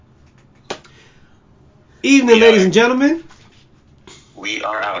Evening, ladies and gentlemen. We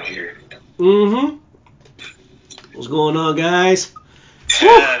are out here. Mm-hmm. What's going on, guys?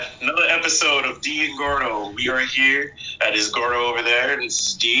 Another episode of Dee and Gordo. We are here. That is Gordo over there, and this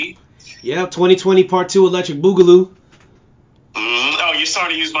is Dee. Yeah, 2020 Part 2 Electric Boogaloo. Oh, you're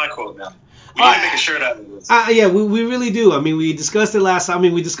starting to use my quote now. We need to make a shirt out of this. Yeah, we really do. I mean, we discussed it last time. I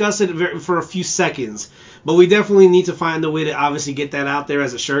mean, we discussed it for a few seconds. But we definitely need to find a way to obviously get that out there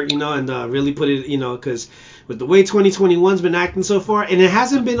as a shirt, and really put it, because with the way 2021's been acting so far, and it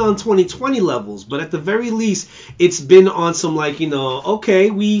hasn't been on 2020 levels, but at the very least, it's been on some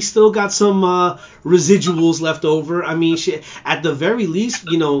okay, we still got some residuals left over. I mean, shit, at the very least,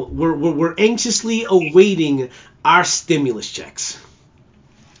 we're anxiously awaiting our stimulus checks.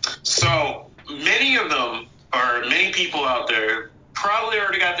 So many of them, or many people out there, probably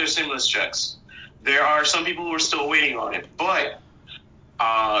already got their stimulus checks. There are some people who are still waiting on it, but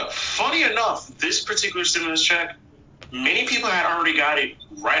funny enough, this particular stimulus check, many people had already got it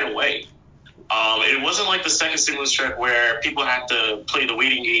right away. It wasn't like the second stimulus check where people had to play the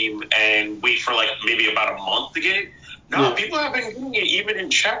waiting game and wait for maybe about a month to get it. No, yeah. People have been getting it even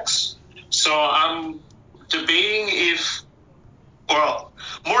in checks. So I'm debating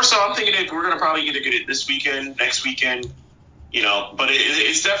more so I'm thinking if we're going to probably either get it this weekend, next weekend, but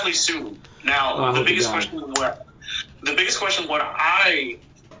it's definitely soon. Now, the biggest question what I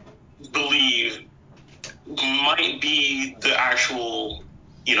believe might be the actual,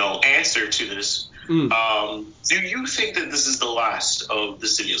 answer to this. Do you think that this is the last of the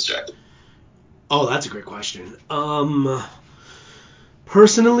stimulus check? Oh, that's a great question.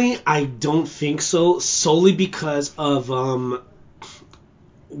 Personally, I don't think so, solely because of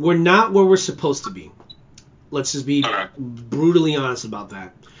we're not where we're supposed to be. Let's just be brutally honest about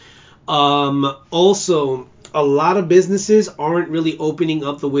that. Also, a lot of businesses aren't really opening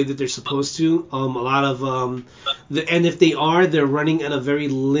up the way that they're supposed to. A lot of and if they are, they're running at a very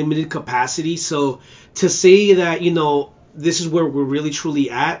limited capacity. So to say that this is where we're really truly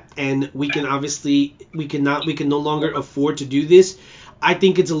at, and we can no longer afford to do this. I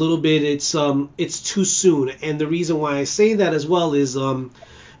think it's a little bit it's too soon, and the reason why I say that as well is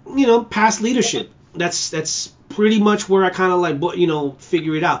past leadership. That's pretty much where I kind of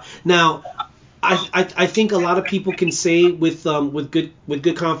figure it out. Now, I think a lot of people can say with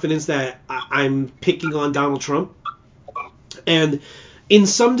good confidence that I'm picking on Donald Trump, and in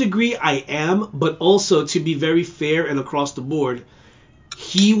some degree I am, but also to be very fair and across the board,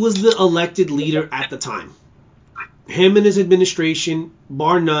 he was the elected leader at the time. Him and his administration,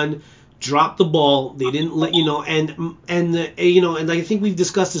 bar none, dropped the ball. They didn't let and I think we've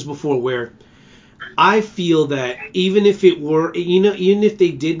discussed this before, where I feel that even if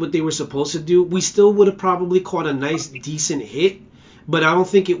they did what they were supposed to do, we still would have probably caught a nice, decent hit, but I don't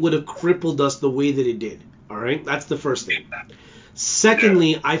think it would have crippled us the way that it did. All right, that's the first thing.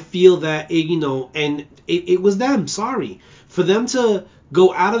 Secondly, I feel that it was them. Sorry for them to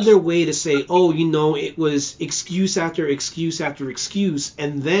go out of their way to say, it was excuse after excuse after excuse,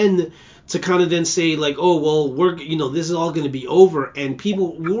 and then to kind of then say we're this is all going to be over, and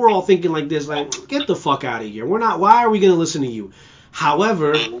we're all thinking like this, get the fuck out of here. Why are we going to listen to you?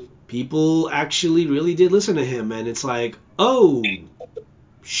 However, people actually really did listen to him, and it's like, oh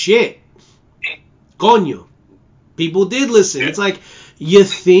shit, coño. People did listen. It's like, you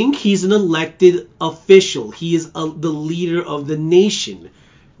think he's an elected official. He is the leader of the nation.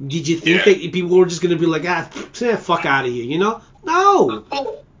 Did you think that people were just going to be like, fuck out of here, No.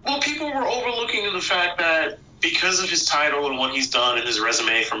 Well, people were overlooking the fact that because of his title and what he's done in his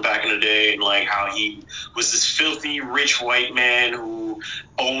resume from back in the day, and how he was this filthy rich white man who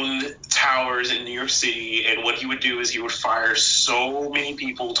owned towers in New York City, and what he would do is he would fire so many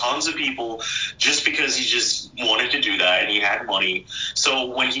people, tons of people, just because he just wanted to do that and he had money. So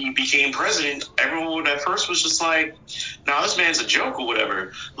when he became president, everyone at first was just like, "Nah, this man's a joke" or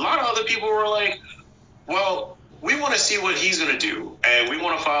whatever. A lot of other people were like, well, we want to see what he's going to do, and we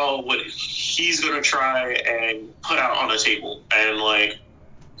want to follow what he's going to try and put out on the table. And,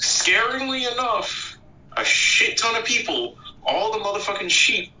 scaringly enough, a shit ton of people, all the motherfucking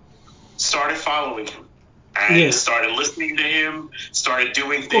sheep, started following him and started listening to him, started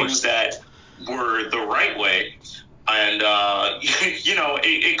doing things that were the right way. And,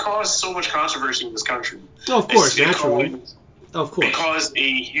 it caused so much controversy in this country. Oh, of course, naturally. Of course. It caused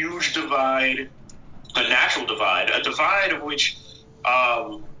a huge divide. A natural divide, a divide of which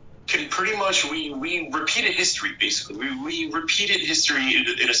can pretty much we repeated history basically. We repeated history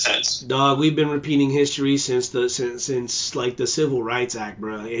in a sense. Dog, we've been repeating history since like the Civil Rights Act,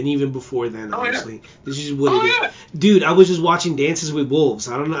 bro, and even before then, honestly. Yeah. This is what it is. Dude, I was just watching Dances with Wolves.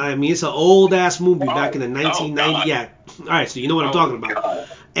 I don't know. I mean, it's an old ass movie back in the 1990s. Yeah. All right, so you know what I'm talking about. God.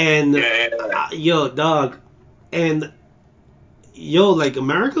 And yo, dog, and yo, like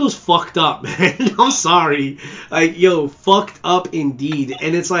America was fucked up, man. I'm sorry, like yo, fucked up indeed.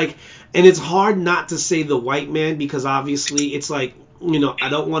 And it's like, and it's hard not to say the white man because obviously it's like, I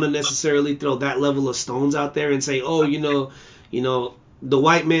don't want to necessarily throw that level of stones out there and say, oh, the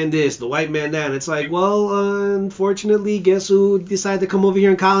white man this, the white man that. And it's like, well, unfortunately, guess who decided to come over here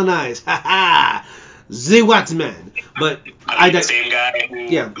and colonize? Ha ha, the white man. But the same guy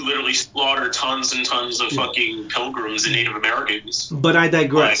who literally slaughtered tons and tons of fucking pilgrims and Native Americans. But I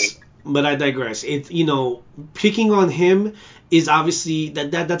digress. It's picking on him is obviously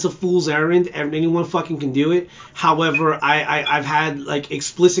that's a fool's errand, and anyone fucking can do it. However, I've had like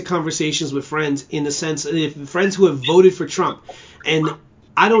explicit conversations with friends in the sense if friends who have voted for Trump, and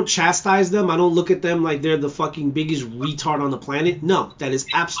I don't chastise them. I don't look at them like they're the fucking biggest retard on the planet. No, that is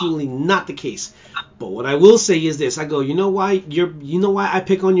absolutely not the case. But what I will say is this: I go, you know why I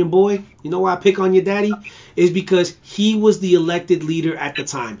pick on your boy? You know why I pick on your daddy? Is because he was the elected leader at the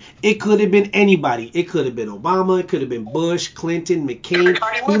time. It could have been anybody. It could have been Obama. It could have been Bush, Clinton, McCain.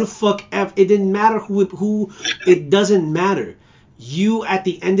 Who the fuck? It didn't matter who. It doesn't matter. You, at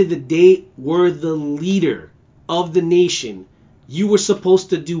the end of the day, were the leader of the nation. You were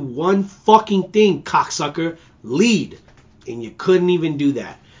supposed to do one fucking thing, cocksucker. Lead. And you couldn't even do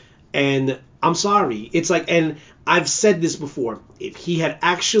that. And I'm sorry. It's like, and I've said this before. If he had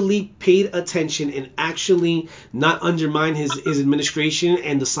actually paid attention and actually not undermined his administration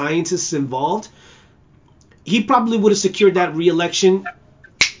and the scientists involved, he probably would have secured that re-election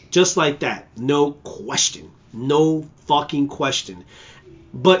just like that. No question. No fucking question.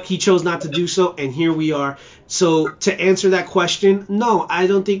 But he chose not to do so, and here we are. So to answer that question, no, I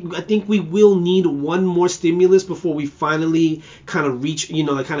think we will need one more stimulus before we finally kind of reach,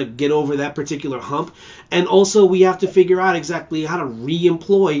 kind of get over that particular hump. And also we have to figure out exactly how to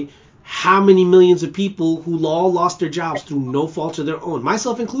re-employ how many millions of people who all lost their jobs through no fault of their own,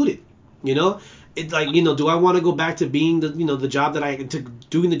 myself included. It's like, do I want to go back to being the job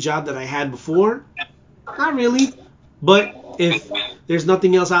doing the job that I had before? Not really. But if there's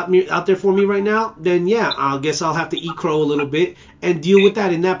nothing else out there for me right now, then yeah, I guess I'll have to eat crow a little bit and deal with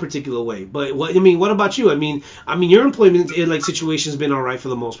that in that particular way. But what about you? I mean, your employment situation has been all right for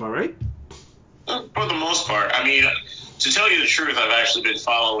the most part, right? For the most part, I mean, to tell you the truth, I've actually been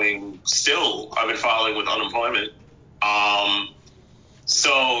following with unemployment.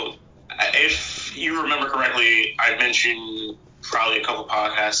 So if you remember correctly, I mentioned probably a couple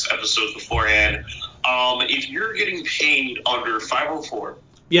podcast episodes beforehand. If you're getting paid under 504,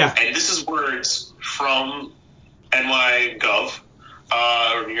 yeah, and this is words from NY.gov,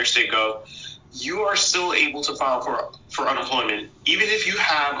 or New York State Gov, you are still able to file for unemployment, even if you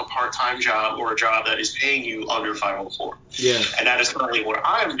have a part-time job or a job that is paying you under 504. Yeah. And that is currently what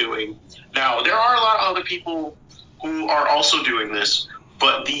I'm doing. Now, there are a lot of other people who are also doing this,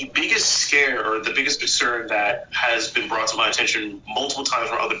 but the biggest scare or the biggest concern that has been brought to my attention multiple times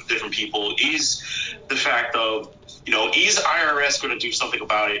from other different people is the fact of, is IRS going to do something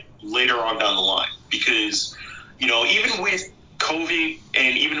about it later on down the line? Because, even with COVID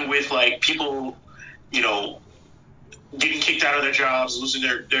and even with like people, getting kicked out of their jobs, losing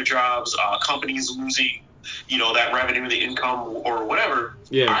their jobs, companies losing, that revenue, the income or whatever,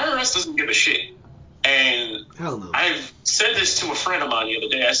 IRS doesn't give a shit. And hell no. I've said this to a friend of mine the other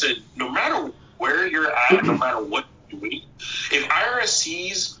day. I said, no matter where you're at, no matter what you're doing, if IRS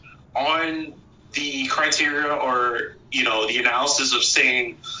sees on the criteria or, the analysis of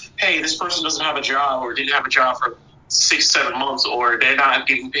saying, hey, this person doesn't have a job or didn't have a job for 6-7 months or they're not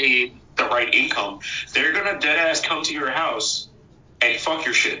getting paid the right income, they're going to dead ass come to your house and fuck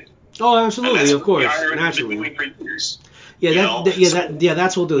your shit. Oh, absolutely, of course, naturally.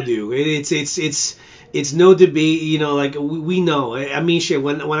 That's what they'll do. It's no debate, like we know. I mean, shit.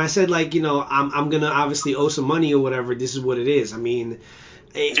 When I said like, I'm gonna obviously owe some money or whatever, this is what it is. I mean,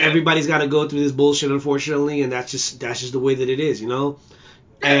 everybody's got to go through this bullshit, unfortunately, and that's just the way that it is,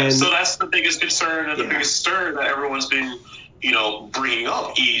 And so that's the biggest concern and the biggest stir that everyone's been, bringing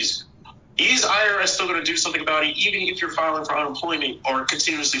up is is IRS still going to do something about it, even if you're filing for unemployment or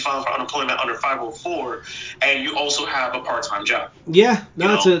continuously filing for unemployment under 504, and you also have a part-time job? Yeah,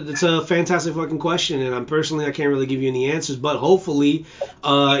 no, it's a fantastic fucking question, and I can't really give you any answers, but hopefully,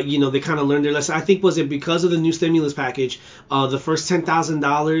 they kind of learned their lesson. I think was it because of the new stimulus package, the first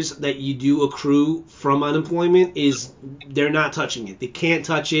 $10,000 that you do accrue from unemployment they're not touching it. They can't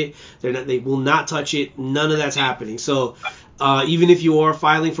touch it. They will not touch it. None of that's happening. So. Even if you are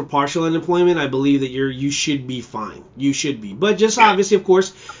filing for partial unemployment, I believe that you should be fine. You should be, but just obviously, of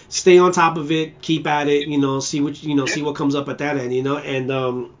course, stay on top of it, keep at it. See what comes up at that end.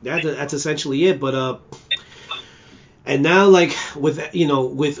 And that's essentially it. But and now like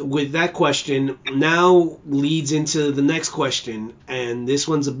with that question, now leads into the next question, and this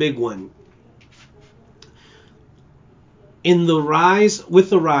one's a big one. The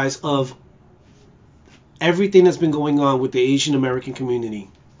rise of everything that's been going on with the Asian American community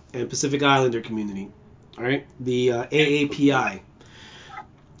and Pacific Islander community, all right, the AAPI.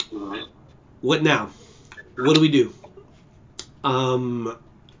 What now? What do we do?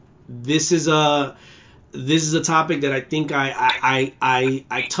 This is a topic that I think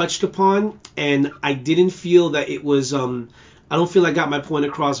I touched upon, and I didn't feel that it was I don't feel I got my point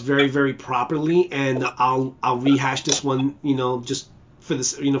across very, very properly, and I'll rehash this one, just for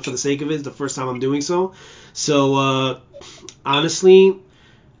this, for the sake of it. It's the first time I'm doing so. So honestly,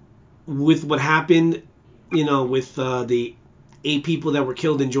 with what happened, with the 8 people that were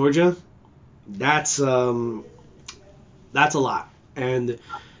killed in Georgia, that's a lot. And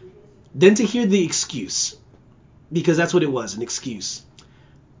then to hear the excuse, because that's what it was, an excuse.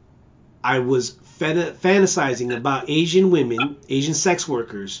 I was fantasizing about Asian women, Asian sex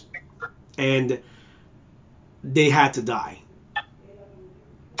workers, and they had to die.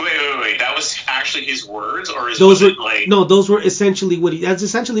 Wait. That was actually his words, or those were essentially that's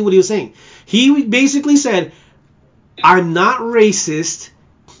essentially what he was saying. He basically said, "I'm not racist.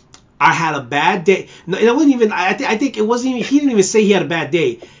 I had a bad day." No, it wasn't even. I think it wasn't even. He didn't even say he had a bad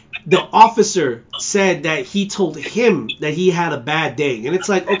day. The officer said that he told him that he had a bad day, and it's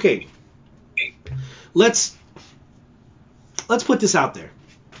like, okay, let's put this out there.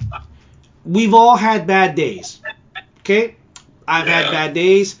 We've all had bad days. Okay? I've had bad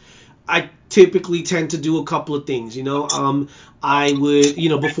days. I typically tend to do a couple of things, I would,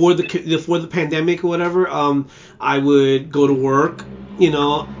 before the pandemic or whatever, I would go to work,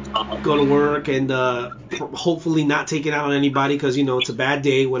 and hopefully not take it out on anybody because, it's a bad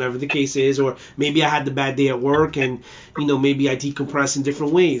day, whatever the case is, or maybe I had the bad day at work and, maybe I decompress in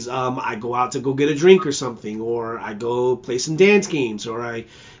different ways. I go out to go get a drink or something, or I go play some dance games, or I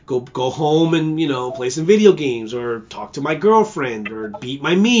go home and play some video games, or talk to my girlfriend, or beat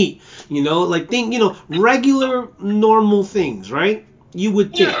my meat, regular normal things, right? You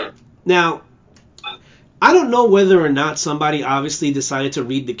would think. Yeah. Now, I don't know whether or not somebody obviously decided to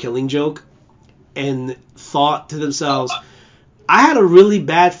read The Killing Joke and thought to themselves, I had a really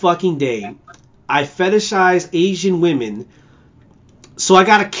bad fucking day. I fetishize Asian women, so I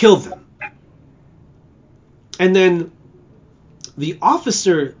gotta kill them. And then the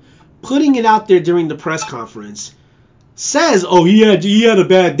officer putting it out there during the press conference says, "Oh, he had a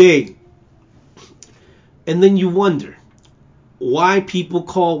bad day." And then you wonder why people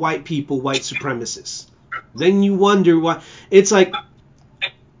call white people white supremacists. Then you wonder why. It's like,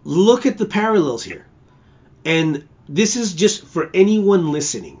 look at the parallels here. And this is just for anyone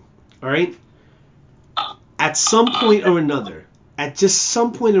listening, all right? At some point or another,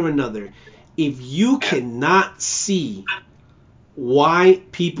 if you cannot see why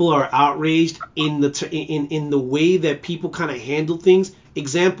people are outraged in the way that people kind of handle things.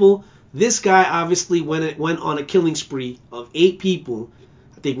 Example, this guy obviously went on a killing spree of 8 people.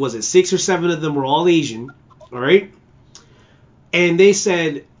 I think, was it 6 or 7 of them were all Asian, all right? And they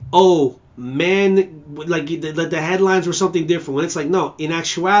said, "Oh, man," like the headlines were something different. When it's like, no, in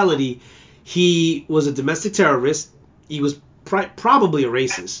actuality, he was a domestic terrorist. He was probably a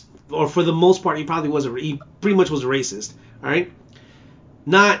racist, or for the most part, he pretty much was a racist, all right?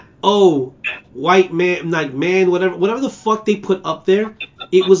 Not, oh, white man, like man, whatever the fuck they put up there.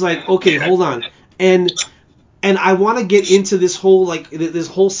 It was like, okay, hold on. And I want to get into this whole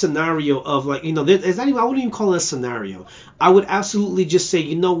scenario of like, it's not even, I wouldn't even call it a scenario. I would absolutely just say,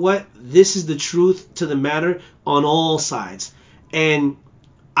 you know what? This is the truth to the matter on all sides. And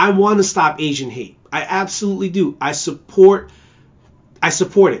I want to stop Asian hate. I absolutely do. I support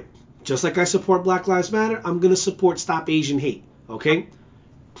it. Just like I support Black Lives Matter, I'm going to support Stop Asian Hate. Okay?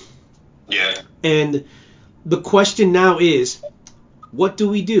 Yeah. And the question now is, what do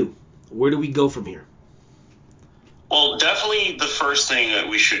we do? Where do we go from here? Well, definitely the first thing that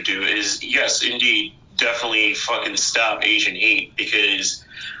we should do is, yes, indeed, definitely fucking stop Asian hate, because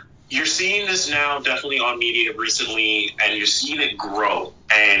you're seeing this now definitely on media recently, and you're seeing it grow.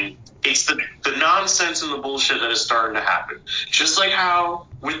 And it's the nonsense and the bullshit that is starting to happen. Just like how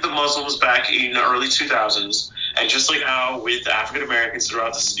with the Muslims back in the early 2000s, and just like how with African Americans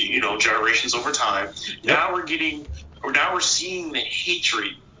throughout the generations over time, now we're seeing the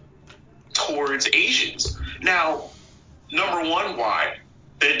hatred towards Asians. Now, number one, why?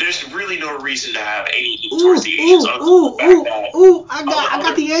 There's really no reason to have any heat towards the Asians other than the fact that. I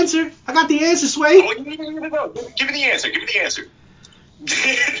got the answer. I got the answer, Sway. Oh, give me the answer. Give me the answer.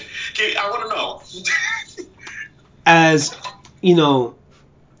 I want to know. As you know,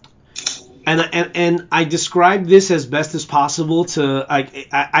 and I describe this as best as possible to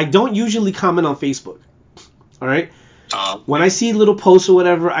I don't usually comment on Facebook. All right. When I see little posts or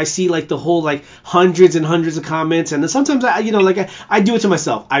whatever, I see like the whole like hundreds and hundreds of comments, and then sometimes I do it to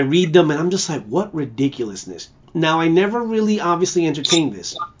myself. I read them and I'm just like, what ridiculousness. Now I never really obviously entertained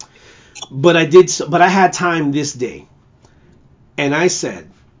this, but I had time this day, and I said,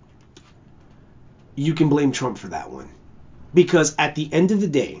 you can blame Trump for that one, because at the end of the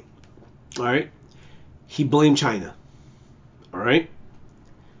day, all right, he blamed China, all right,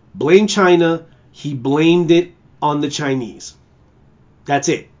 blame China. He blamed it on the Chinese. That's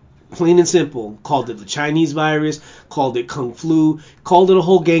it. Plain and simple. Called it the Chinese virus, called it Kung Flu, called it a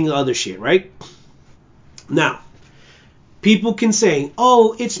whole gang of other shit, right? Now, people can say,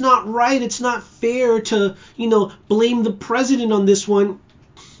 oh, it's not right, it's not fair to, blame the president on this one.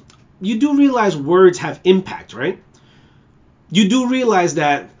 You do realize words have impact, right? You do realize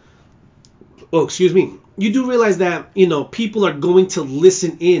that, you do realize that, people are going to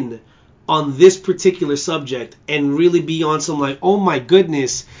listen in on this particular subject and really be on some like, oh my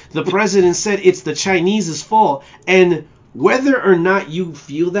goodness, the president said it's the Chinese's fault. And whether or not you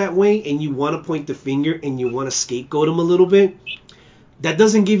feel that way and you want to point the finger and you want to scapegoat them a little bit, that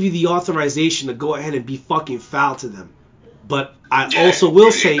doesn't give you the authorization to go ahead and be fucking foul to them. But I also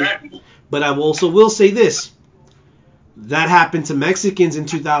will say this. That happened to Mexicans in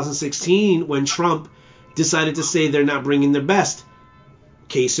 2016 when Trump decided to say they're not bringing their best.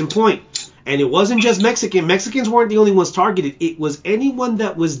 Case in point. And it wasn't just Mexican. Mexicans weren't the only ones targeted. It was anyone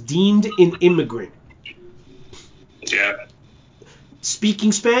that was deemed an immigrant. Yeah.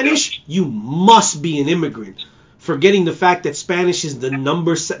 Speaking Spanish, you must be an immigrant. Forgetting the fact that Spanish is the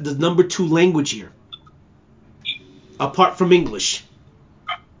number 2 language here, apart from English.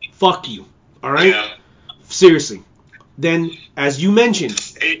 Fuck you. All right. Yeah. Seriously. Then, as you mentioned,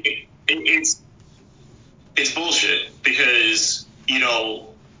 it's bullshit, because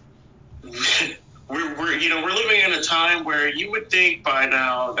we're living in a time where you would think by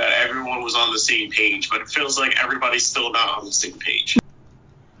now that everyone was on the same page, but it feels like everybody's still not on the same page.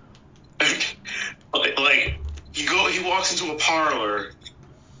 Like he walks into a parlor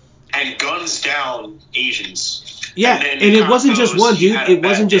and guns down Asians. Yeah, and it wasn't just one, dude. It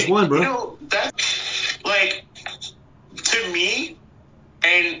wasn't just one, bro. That's like, to me,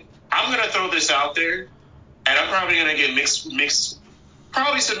 and I'm gonna throw this out there, and I'm probably gonna get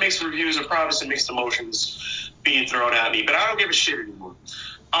probably some mixed reviews or probably some mixed emotions being thrown at me, but I don't give a shit anymore.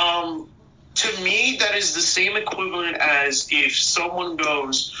 To me, that is the same equivalent as if someone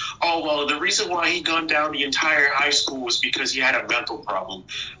goes, oh, well, the reason why he gunned down the entire high school was because he had a mental problem.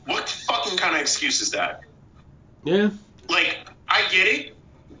 What fucking kind of excuse is that? Yeah. Like, I get it.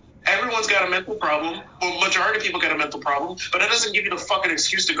 Everyone's got a mental problem. Well, majority of people got a mental problem, but it doesn't give you the fucking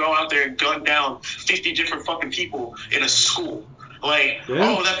excuse to go out there and gun down 50 different fucking people in a school. Like,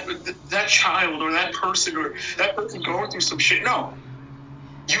 yeah. Oh, that child or that person going through some shit. No.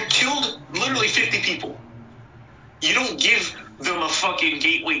 You killed literally 50 people. You don't give them a fucking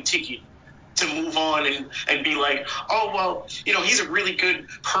gateway ticket to move on and be like, oh, well, he's a really good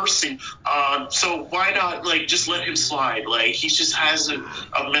person. So why not, like, just let him slide? Like, he just has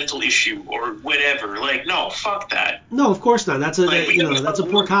a mental issue or whatever. Like, no, fuck that. No, of course not. That's a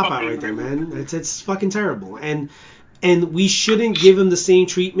poor cop-out right there, man. It's fucking terrible. And we shouldn't give him the same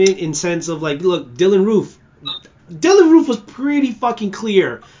treatment in sense of, like, look, Dylan Roof was pretty fucking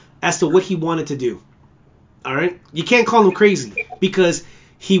clear as to what he wanted to do. All right? You can't call him crazy because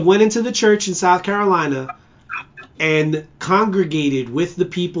he went into the church in South Carolina and congregated with the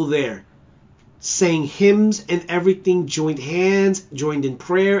people there, sang hymns and everything, joined hands, joined in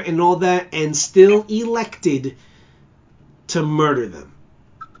prayer and all that, and still elected to murder them.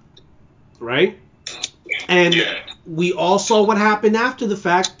 Right? And we all saw what happened after the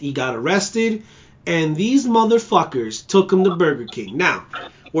fact. He got arrested, and these motherfuckers took him to Burger King. Now,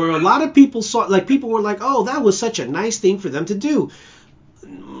 where a lot of people saw, like, people were like, oh, that was such a nice thing for them to do.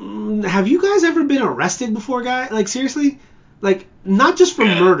 Have you guys ever been arrested before, guy? Like, seriously? Like, not just for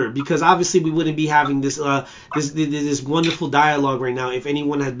murder, because obviously we wouldn't be having this wonderful dialogue right now if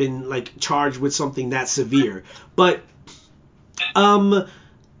anyone had been, like, charged with something that severe. But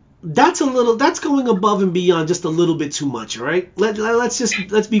that's going above and beyond just a little bit too much, all right?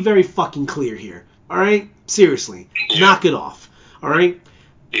 Let's be very fucking clear here, all right? Seriously, knock it off, all right?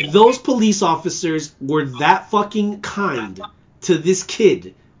 Those police officers were that fucking kind to this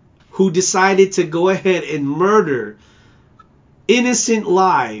kid who decided to go ahead and murder innocent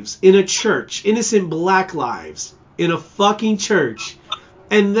lives in a church, innocent black lives in a fucking church,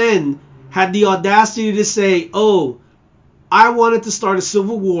 and then had the audacity to say, oh, I wanted to start a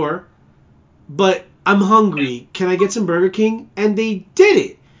civil war, but I'm hungry. Can I get some Burger King? And they did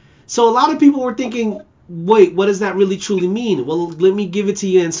it. So a lot of people were thinking, wait, what does that really truly mean? Well, let me give it to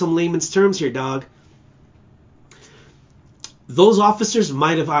you in some layman's terms here, dog. Those officers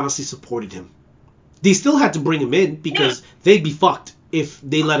might have honestly supported him. They still had to bring him in because they'd be fucked if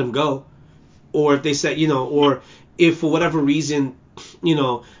they let him go. Or if they said, or if for whatever reason,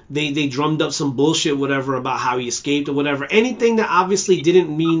 they drummed up some bullshit, whatever, about how he escaped or whatever. Anything that obviously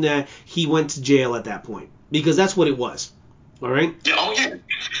didn't mean that he went to jail at that point. Because that's what it was. All right? Yeah, oh yeah.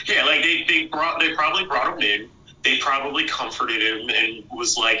 Yeah, like they probably brought him in. They probably comforted him and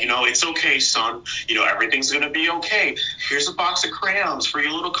was like, it's okay, son. Everything's going to be okay. Here's a box of crayons for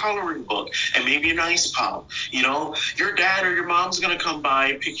your little coloring book and maybe an ice pop. Your dad or your mom's going to come by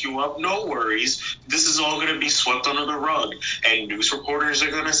and pick you up. No worries. This is all going to be swept under the rug. And news reporters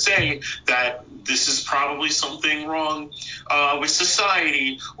are going to say that this is probably something wrong with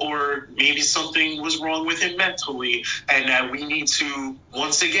society, or maybe something was wrong with him mentally, and that we need to,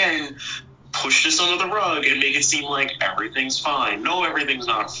 once again, push this under the rug and make it seem like everything's fine. No, everything's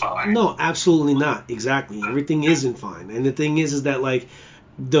not fine. No, absolutely not. Exactly. Everything isn't fine. And the thing is that, like,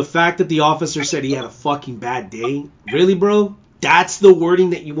 the fact that the officer said he had a fucking bad day, really, bro? That's the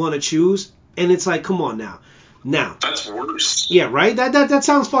wording that you want to choose? And it's like, come on now. Now, that's worse. Yeah, right? That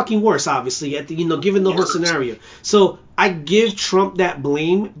sounds fucking worse, obviously, given the whole scenario. So I give Trump that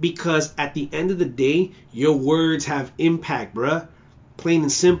blame because at the end of the day, your words have impact, bruh. Plain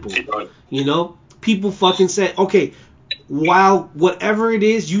and simple. People fucking say, okay, while whatever it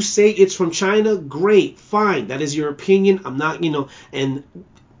is, you say it's from China, great, fine. That is your opinion. I'm not, and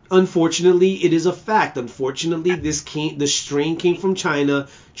unfortunately, it is a fact. Unfortunately, the strain came from China,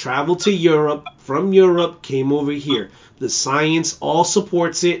 traveled to Europe, from Europe, came over here. The science all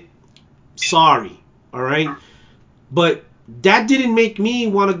supports it. Sorry, all right? But that didn't make me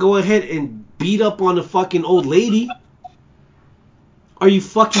want to go ahead and beat up on a fucking old lady. Are you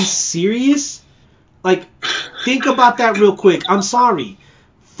fucking serious? Like, think about that real quick. I'm sorry.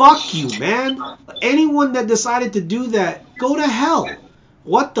 Fuck you, man. Anyone that decided to do that, go to hell.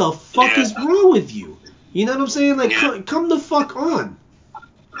 What the fuck is wrong with you? You know what I'm saying? Like, come the fuck on.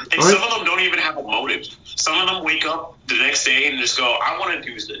 And some of them don't even have a motive. Some of them wake up the next day and just go, I want to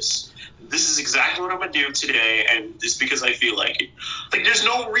do this. This is exactly what I'm going to do today, and it's because I feel like it. Like, there's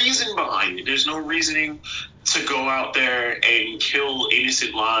no reason behind it. There's no reasoning to go out there and kill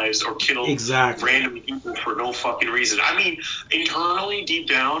innocent lives or kill random people for no fucking reason. I mean, internally, deep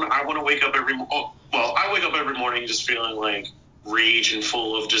down, I want to wake up I wake up every morning just feeling like rage and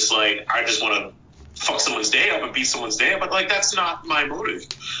full of just like, I just want to fuck someone's day up and beat someone's day up, but like that's not my motive.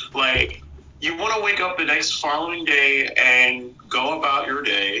 Like, you want to wake up the next following day and go about your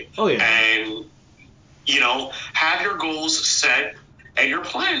day, and have your goals set and your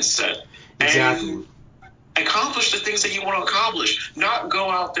plans set, and accomplish the things that you want to accomplish. Not go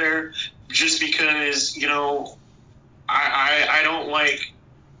out there just because I don't like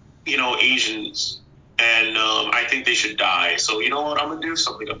Asians. And I think they should die. So you know what? I'm gonna do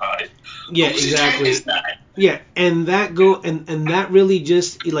something about it. Yeah, Whose exactly. intent is that? Yeah, and that really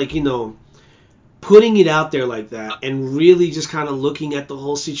just, like, putting it out there like that and really just kind of looking at the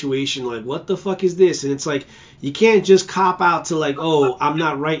whole situation like, what the fuck is this? And it's like, you can't just cop out to like, oh, I'm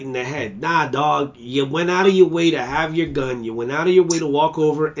not right in the head. Nah, dog, you went out of your way to have your gun. You went out of your way to walk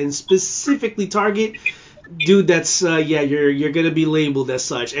over and specifically target. Dude, that's you're gonna be labeled as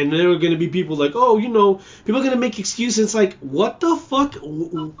such, and there are gonna be people like, oh, people are gonna make excuses. It's like, what the fuck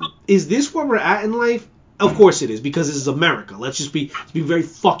is this? Where we're at in life? Of course it is, because this is America. Let's be very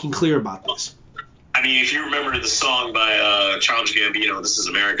fucking clear about this. I mean, if you remember the song by Childish Gambino, "This Is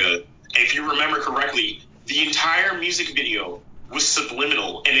America," if you remember correctly, the entire music video was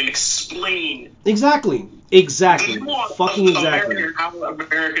subliminal and it explained exactly fucking exactly America, how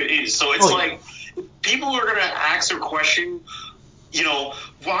America is. So it's like, people are gonna ask or question you know,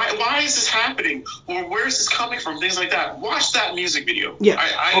 why is this happening, or where is this coming from, things like that. Watch that music video. Yeah.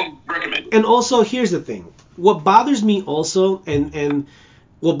 I recommend it. And also, here's the thing. What bothers me also, and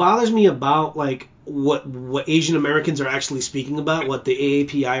what bothers me about like what Asian Americans are actually speaking about, what the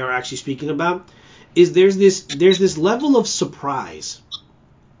AAPI are actually speaking about, is there's this level of surprise,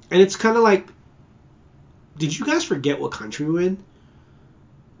 and it's kind of like, did you guys forget what country we're in?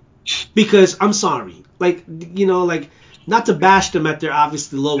 Because I'm sorry, like, like, not to bash them at their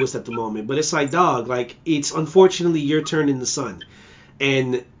obviously lowest at the moment, but it's like, dog, like, it's unfortunately your turn in the sun,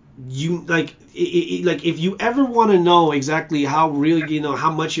 and you like if you ever want to know exactly how real,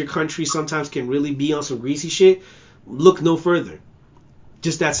 how much your country sometimes can really be on some greasy shit, look no further.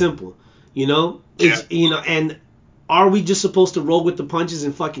 Just that simple. Yeah. It's and are we just supposed to roll with the punches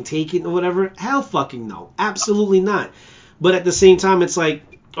and fucking take it or whatever? Hell fucking no. Absolutely not. But at the same time, it's like,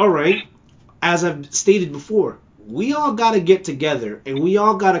 all right, as I've stated before, we all got to get together and we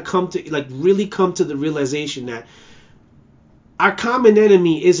all got to come to, like, really come to the realization that our common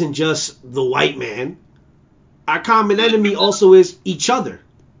enemy isn't just the white man. Our common enemy also is each other.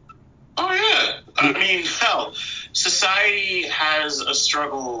 Oh yeah. I mean, hell, society has a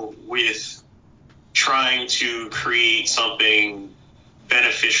struggle with trying to create something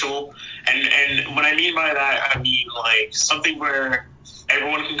beneficial, and what I mean by that, I mean like something where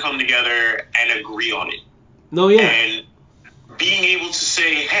everyone can come together and agree on it, No, yeah. and being able to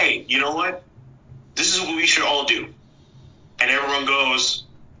say, hey, you know what, this is what we should all do, and everyone goes,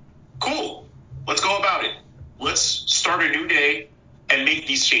 cool, let's go about it, let's start a new day and make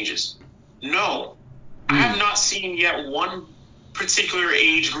these changes. No, I have not seen yet one particular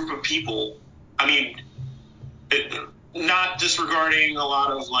age group of people. I mean, not disregarding a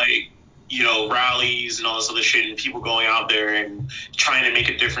lot of like, rallies and all this other shit and people going out there and trying to make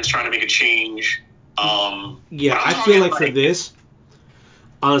a difference, trying to make a change. Yeah, But I'm I feel talking like for like, this,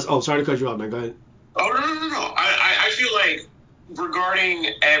 honest. Oh, sorry to cut you off, man. Go ahead. oh no. I feel like regarding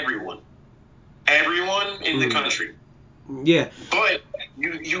everyone in the country. Yeah. But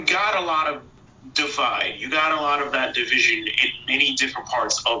you got a lot of divide. You got a lot of that division in many different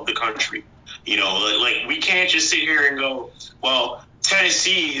parts of the country. Like we can't just sit here and go, well,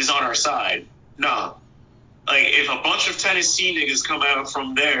 Tennessee is on our side. Nah. Like if a bunch of Tennessee niggas come out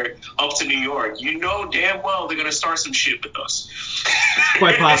from there up to New York, you know damn well they're gonna start some shit with us.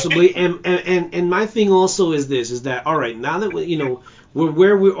 Quite possibly. And my thing also is this: is that, all right? Now that we're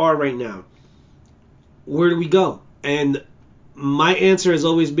where we are right now, where do we go? And my answer has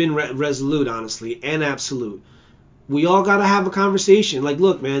always been resolute, honestly, and absolute. We all got to have a conversation. Like,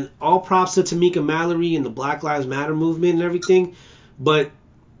 look, man, all props to Tamika Mallory and the Black Lives Matter movement and everything, but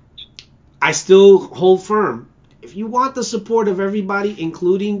I still hold firm. If you want the support of everybody,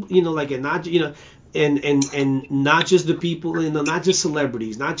 including, like, and not, and not just the people, not just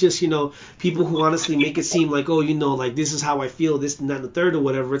celebrities, not just, people who honestly make it seem like, oh, like, this is how I feel, this and that and the third or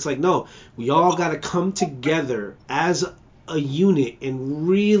whatever. It's like, no, we all got to come together as a unit and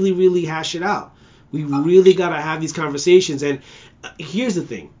really, really hash it out. We really got to have these conversations. And here's the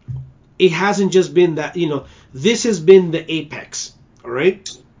thing. It hasn't just been that, this has been the apex, all right?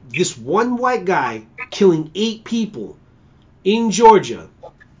 This one white guy killing 8 people in Georgia.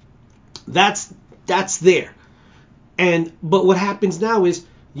 That's there. But what happens now is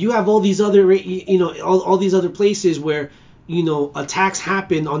you have all these other, all these other places where, attacks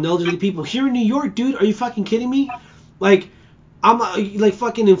happen on elderly people. Here in New York, dude, are you fucking kidding me? Like, I'm like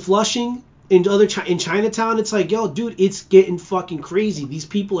fucking in Flushing, in Chinatown, it's like, yo, dude, it's getting fucking crazy. These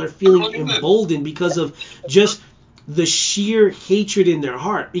people are feeling emboldened because of just the sheer hatred in their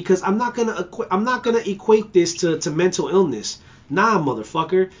heart. Because I'm not gonna equate this to mental illness. Nah,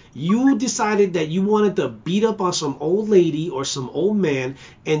 motherfucker. You decided that you wanted to beat up on some old lady or some old man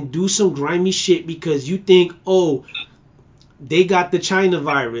and do some grimy shit because you think, oh, they got the China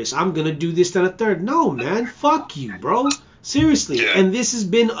virus, I'm gonna do this, that, and a third. No, man, fuck you, bro. Seriously. Yeah. And this has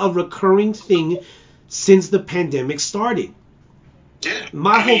been a recurring thing since the pandemic started. Yeah.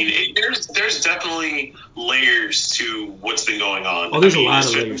 I mean, there's definitely layers to what's been going on. Oh, there's I mean, a lot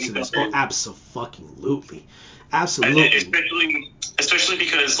of layers to this. Oh, absolutely. Especially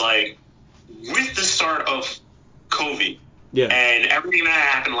because, like, with the start of COVID, yeah, and everything that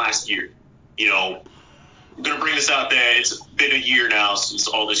happened last year, I'm gonna bring this out there. It's been a year now since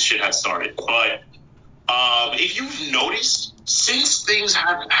all this shit has started. But if you've noticed, since things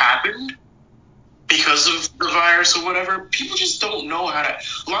have happened because of the virus or whatever, people just don't know how to.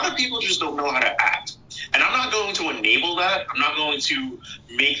 A lot of people just don't know how to act. And I'm not going to enable that. I'm not going to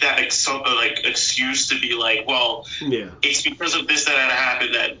make that excuse to be like, well, yeah, it's because of this that had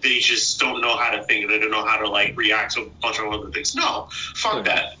happened that they just don't know how to think. They don't know how to like react to a bunch of other things. No, fuck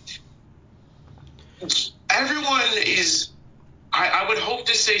that. Everyone is. I would hope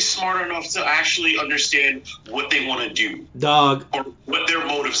to say smart enough to actually understand what they want to do, dog, or what their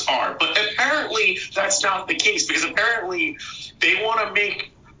motives are. But apparently that's not the case, because apparently they want to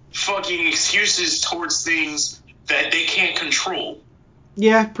make fucking excuses towards things that they can't control.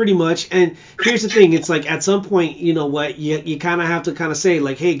 Yeah, pretty much. And here's the thing: it's like at some point, you know what? You kind of have to kind of say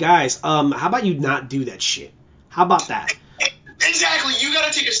like, hey guys, how about you not do that shit? How about that? Exactly. You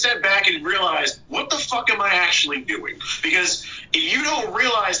got to take a step back and realize, what the fuck am I actually doing? Because if you don't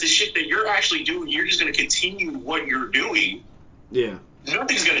realize the shit that you're actually doing, you're just going to continue what you're doing. Yeah.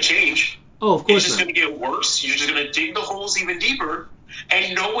 Nothing's going to change. Oh, of course it's just not. going to get worse. You're just going to dig the holes even deeper,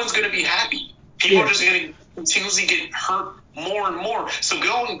 and no one's going to be happy. People are just going to continuously get hurt more and more. So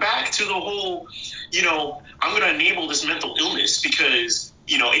going back to the whole, I'm going to enable this mental illness because,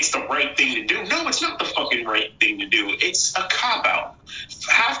 it's the right thing to do. No, it's not the fucking right thing to do. It's a cop-out.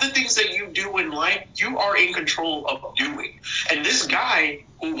 Half the things that you do in life, you are in control of doing. And this guy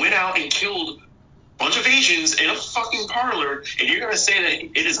who went out and killed a bunch of Asians in a fucking parlor, and you're going to say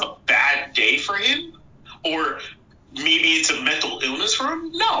that it is a bad day for him? Or maybe it's a mental illness for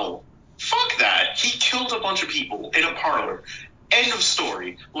him? No. Fuck that. He killed a bunch of people in a parlor. End of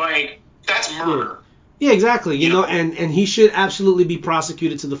story. Like, that's murder. Yeah, exactly. You know, and he should absolutely be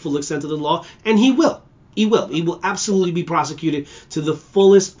prosecuted to the full extent of the law, and he will. He will absolutely be prosecuted to the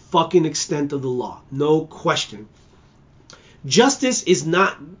fullest fucking extent of the law. No question. Justice is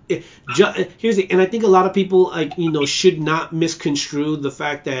not. Here's the, and I think a lot of people should not misconstrue the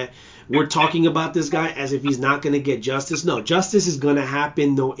fact that we're talking about this guy as if he's not going to get justice. No, justice is going to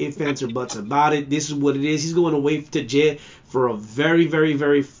happen. No ifs, ands, or buts about it. This is what it is. He's going away to jail for a very, very,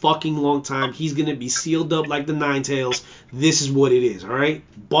 very fucking long time. He's going to be sealed up like the Nine Tails. This is what it is, all right?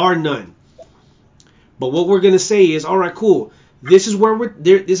 Bar none. But what we're going to say is, all right, cool. This is where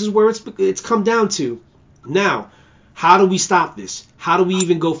it's come down to. Now, how do we stop this? How do we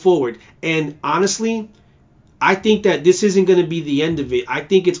even go forward? And honestly, I think that this isn't going to be the end of it. I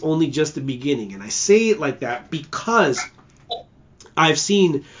think it's only just the beginning. And I say it like that because I've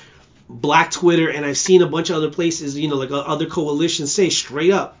seen Black Twitter and I've seen a bunch of other places, like other coalitions say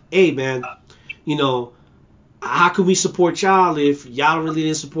straight up, hey, man, how can we support y'all if y'all really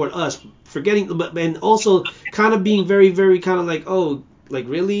didn't support us? And also kind of being very, very kind of like, oh, like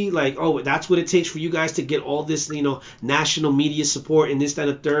really? Like, oh, that's what it takes for you guys to get all this, national media support and this, that,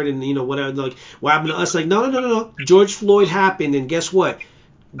 and the third, and whatever. Like, what happened to us? Like, no. George Floyd happened, and guess what?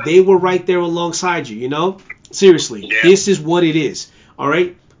 They were right there alongside you. Seriously, This is what it is. All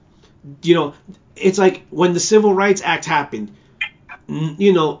right. It's like when the Civil Rights Act happened.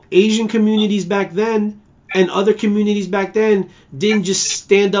 Asian communities back then and other communities back then didn't just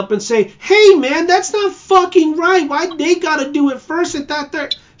stand up and say, hey, man, that's not fucking right. Why they got to do it first and that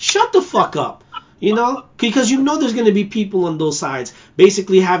third? Shut the fuck up. Because there's going to be people on those sides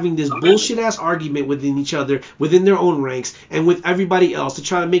basically having this bullshit ass argument within each other, within their own ranks, and with everybody else to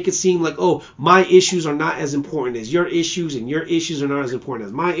try to make it seem like, oh, my issues are not as important as your issues, and your issues are not as important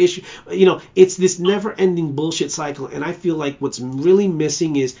as my issue. It's this never ending bullshit cycle, and I feel like what's really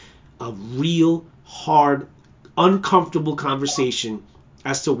missing is a real hard, uncomfortable conversation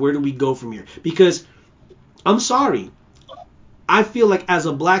as to where do we go from here. Because I'm sorry, I feel like as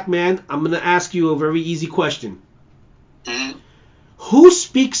a black man, I'm going to ask you a very easy question. Who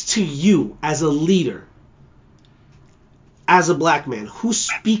speaks to you as a leader? As a black man, who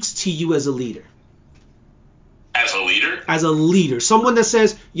speaks to you as a leader? As a leader? As a leader. Someone that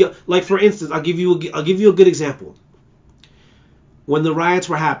says, like for instance, I'll give you a good example. When the riots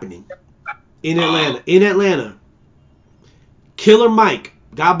were happening in Atlanta, Killer Mike,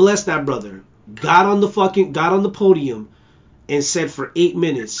 God bless that brother, got on the podium and said for 8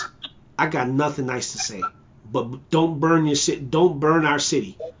 minutes, I got nothing nice to say, but don't burn our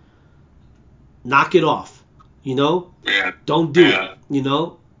city. Knock it off. Don't do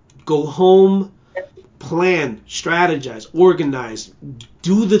it. Go home, plan, strategize, organize,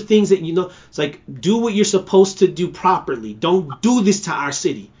 do the things that it's like, do what you're supposed to do properly. Don't do this to our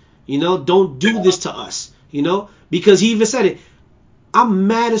city. Don't do this to us. Because he even said it. I'm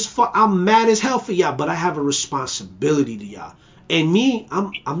mad as fuck. I'm mad as hell for y'all, but I have a responsibility to y'all. And me,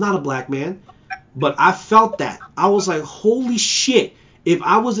 I'm not a black man, but I felt that. I was like, holy shit. If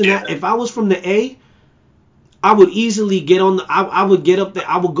I was from the A, I would easily get on I would get up there.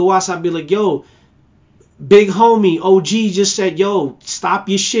 I would go outside and be like, yo, big homie, OG just said, yo, stop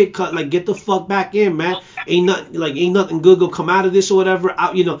your shit, cut, like, get the fuck back in, man. Ain't nothing good gonna come out of this or whatever.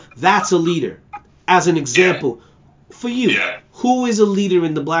 That's a leader. As an example, For you, Yeah. who is a leader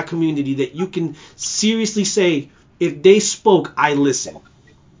in the black community that you can seriously say, if they spoke, I listen?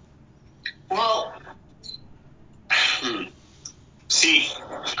 Well, see,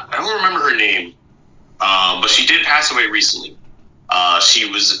 I don't remember her name, but she did pass away recently. She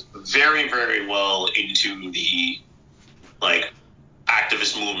was very, very well into the like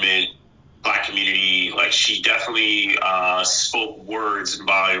activist movement, black community. Like she definitely spoke words in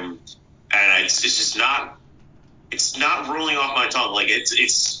volume, and it's just not. It's not rolling off my tongue. Like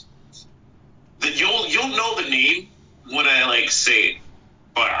it's that you'll know the name when I like say it,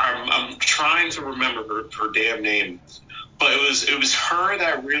 but I'm trying to remember her damn name. But it was her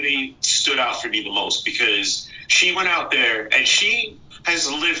that really stood out for me the most because she went out there and she has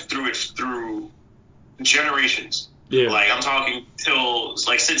lived through it through generations. Yeah. Like I'm talking till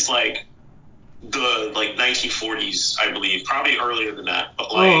like since like the like 1940s, I believe, probably earlier than that.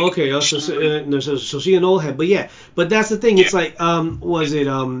 But like, Oh, okay. No, so she an old head, but yeah, but that's the thing. Yeah. It's like, was it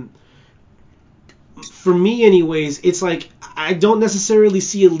for me, anyways? It's like I don't necessarily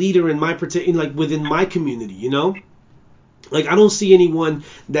see a leader in my particular, like within my community, you know. Like I don't see anyone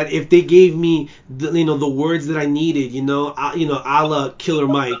that if they gave me the words that I needed, a la Killer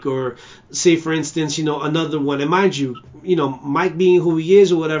Mike, or say for instance, another one. And mind you, Mike being who he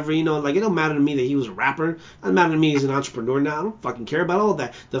is or whatever, like it don't matter to me that he was a rapper. It doesn't matter to me he's an entrepreneur now. I don't fucking care about all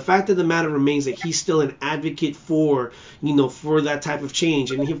that. The fact of the matter remains that he's still an advocate for for that type of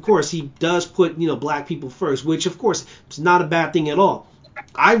change, and of course he does put black people first, which of course is not a bad thing at all.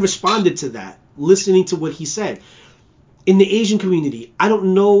 I responded to that, listening to what he said. In the Asian community, I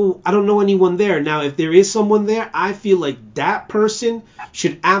don't know anyone there. Now, if there is someone there, I feel like that person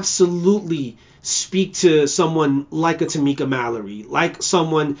should absolutely speak to someone like a Tamika Mallory, like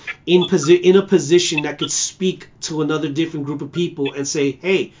someone in a position that could speak to another different group of people and say,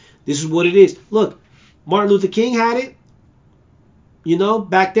 hey, this is what it is. Look, Martin Luther King had it.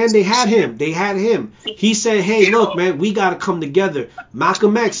 Back then they had him. He said, hey, look, man, we got to come together.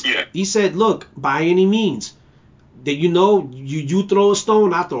 Malcolm X, he said, look, by any means, that you throw a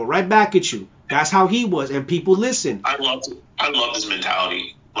stone, I throw it right back at you. That's how he was, and people listen. I love his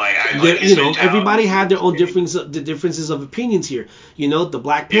mentality. Like I like his mentality. Everybody had their own differences of opinions here. The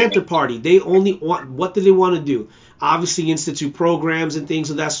Black Panther Party, they only want, what do they want to do? Obviously institute programs and things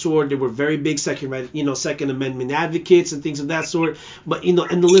of that sort. They were very big Second Amendment advocates and things of that sort. But and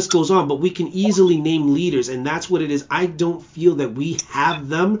the list goes on. But we can easily name leaders, and that's what it is. I don't feel that we have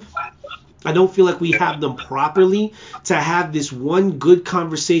them. I don't feel like we have them properly to have this one good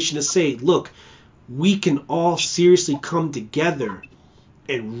conversation to say, look, we can all seriously come together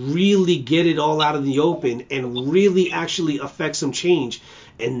and really get it all out in the open and really actually affect some change,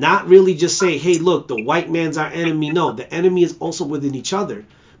 and not really just say, hey, look, the white man's our enemy. No, the enemy is also within each other,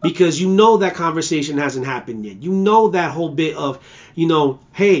 because that conversation hasn't happened yet. That whole bit of,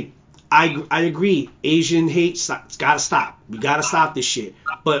 hey, I agree, Asian hate, it's gotta stop. We gotta stop this shit.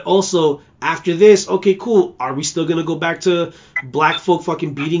 But also, after this, okay, cool. Are we still gonna go back to black folk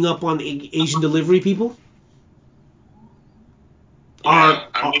fucking beating up on Asian delivery people?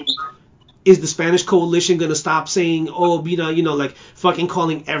 Is the Spanish coalition gonna stop saying, oh, like fucking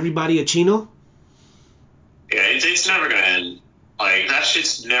calling everybody a Chino? Yeah, it's never gonna end. Like that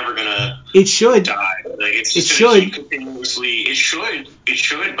shit's never gonna. It should die. Like it's it just gonna should keep continuously. It should.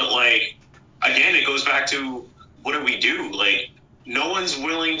 But like again, it goes back to what do we do? Like no one's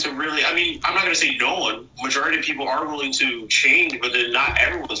willing to really. I mean, I'm not gonna say no one. Majority of people are willing to change, but then not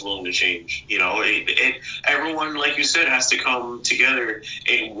everyone's willing to change. Everyone, like you said, has to come together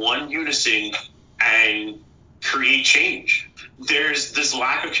in one unison and create change. There's this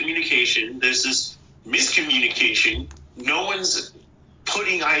lack of communication. There's this miscommunication. No one's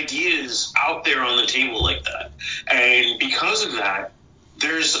putting ideas out there on the table like that. And because of that,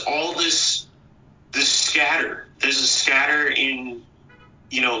 there's all this scatter. There's a scatter in,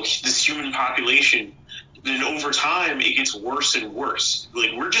 this human population. And over time, it gets worse and worse.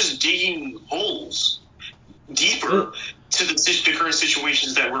 Like, we're just digging holes deeper to the current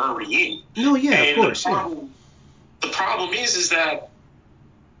situations that we're already in. No, yeah, and of course. The problem is that,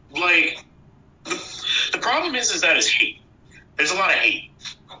 like, the problem is that it's hate. There's a lot of hate.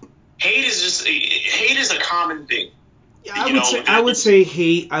 Hate is a common thing. Yeah, I would say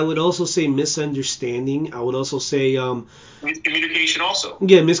hate. I would also say misunderstanding. I would also say miscommunication also.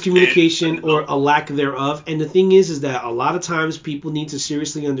 Yeah, miscommunication or a lack thereof. And the thing is that a lot of times people need to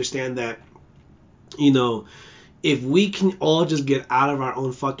seriously understand that, if we can all just get out of our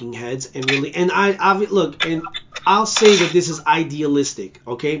own fucking heads and really, and look, and I'll say that this is idealistic,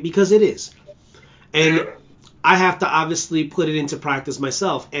 okay, because it is. And I have to obviously put it into practice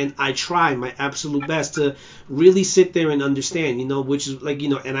myself, and I try my absolute best to really sit there and understand, which is like,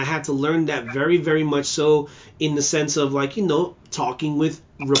 and I had to learn that very, very much so in the sense of like, talking with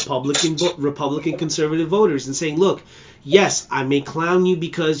Republican conservative voters and saying, look, yes, I may clown you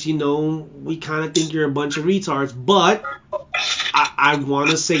because, we kind of think you're a bunch of retards, but I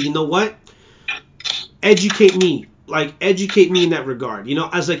want to say, you know what? Educate me. Like, educate me in that regard.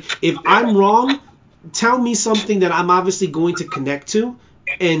 I was like, if I'm wrong, tell me something that I'm obviously going to connect to,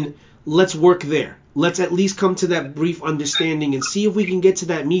 and let's work there. Let's at least come to that brief understanding and see if we can get to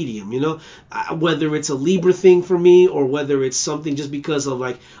that medium, whether it's a Libra thing for me or whether it's something just because of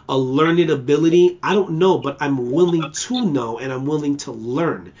like a learned ability. I don't know, but I'm willing to know and I'm willing to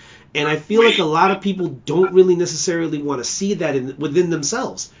learn. And I feel like a lot of people don't really necessarily want to see that within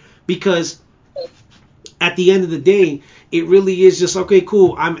themselves, because at the end of the day, it really is just, okay,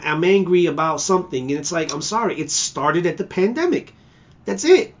 cool, I'm angry about something, and it's like, I'm sorry, it started at the pandemic. That's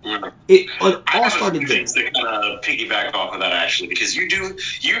it. It all started there. To kind of piggyback off of that, actually, because you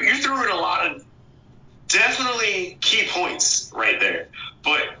threw in a lot of definitely key points right there.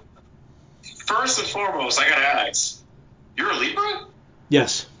 But first and foremost, I gotta ask, you're a Libra?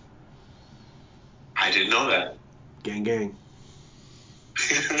 Yes. I didn't know that. Gang, gang.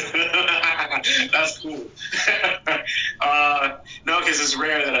 That's cool. No, because it's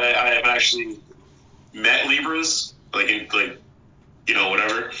rare that I have actually met Libras, like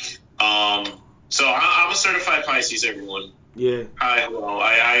whatever. So I'm a certified Pisces, everyone. Yeah. Hi, hello.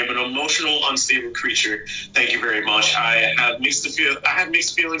 I am an emotional, unstable creature. Thank you very much. I have mixed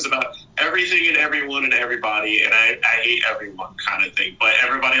feelings about everything and everyone and everybody, and I hate everyone, kind of thing. But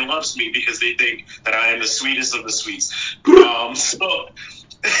everybody loves me because they think that I am the sweetest of the sweets. But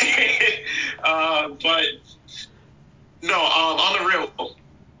no, on the real,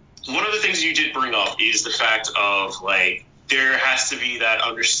 one of the things you did bring up is the fact of like, there has to be that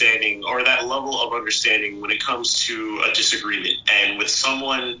understanding or that level of understanding when it comes to a disagreement, and with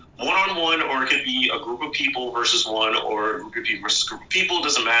someone one-on-one, or it could be a group of people versus one, or a group of people versus a group of people,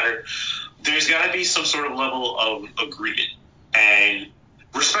 doesn't matter. There's got to be some sort of level of agreement, and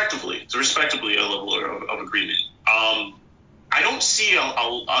respectively a level of agreement. I don't see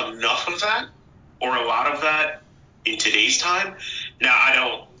enough of that or a lot of that in today's time. Now, I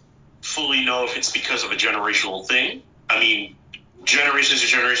don't fully know if it's because of a generational thing. I mean, generations and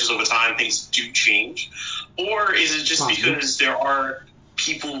generations over time, things do change. Or is it just because there are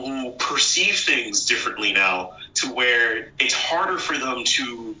people who perceive things differently now, to where it's harder for them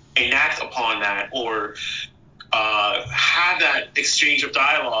to enact upon that, or have that exchange of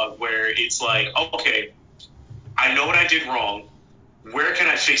dialogue where it's like, okay, I know what I did wrong. Where can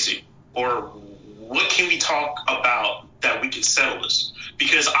I fix it? Or what can we talk about that we can settle this?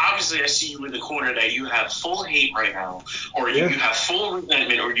 Because obviously I see you in the corner that you have full hate right now, or you have full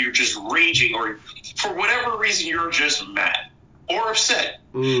resentment, or you're just raging, or for whatever reason you're just mad or upset.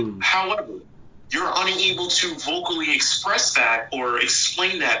 However, you're unable to vocally express that or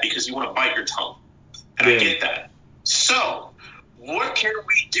explain that because you want to bite your tongue. And I get that. So, what can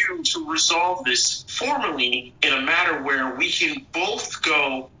we do to resolve this formally in a matter where we can both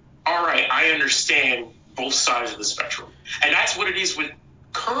go, all right, I understand both sides of the spectrum. And that's what it is with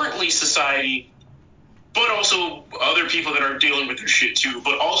currently society, but also other people that are dealing with their shit too,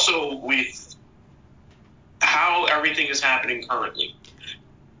 but also with how everything is happening currently.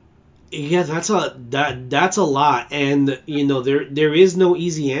 Yeah, that's a lot, and there is no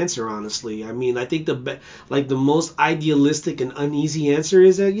easy answer, honestly. I mean, I think the most idealistic and uneasy answer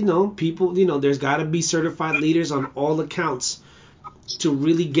is that people, there's got to be certified leaders on all accounts to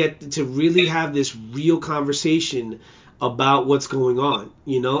really have this real conversation about what's going on,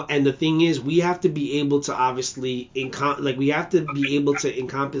 and the thing is, we have to be able to obviously we have to be able to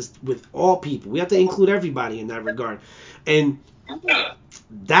encompass with all people. We have to include everybody in that regard, and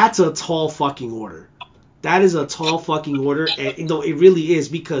that's a tall fucking order. That is a tall fucking order, and it really is,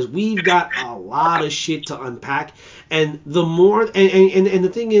 because we've got a lot of shit to unpack, and the more and the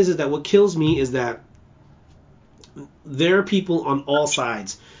thing is that what kills me is that there are people on all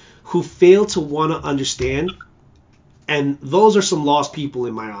sides who fail to want to understand, and those are some lost people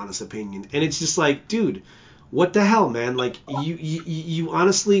in my honest opinion. And it's just like, dude, what the hell, man? Like, you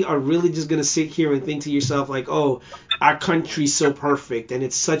honestly are really just gonna sit here and think to yourself like, oh, our country's so perfect and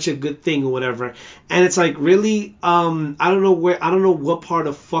it's such a good thing or whatever. And it's like, really, I don't know what part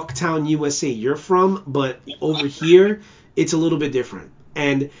of Fucktown, USA you're from, but over here it's a little bit different.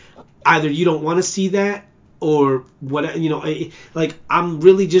 And either you don't want to see that, or what, like, I'm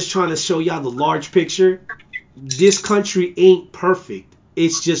really just trying to show y'all the large picture. This country ain't perfect.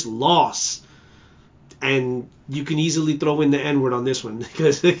 It's just lost. and you can easily throw in the N-word on this one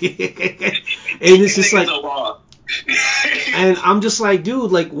because and it's just like, and I'm just like,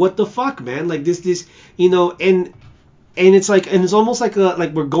 dude, like what the fuck, man? Like this, and it's like, and it's almost like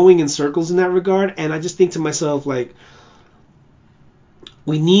we're going in circles in that regard, and I just think to myself, like,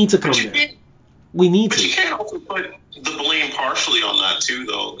 we need to come there. We need but to. You can't also put the blame partially on that too,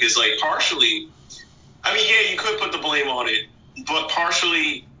 though. Because like partially, I mean, yeah, you could put the blame on it, but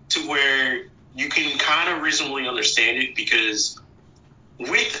partially to where you can kind of reasonably understand it because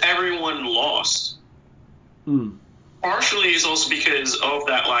with everyone lost, partially is also because of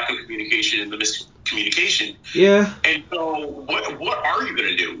that lack of communication and the miscommunication. Yeah. And so, what are you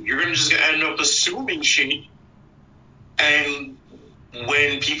gonna do? You're gonna just end up assuming shit, and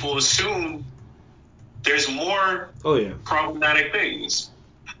when people assume, there's more problematic things.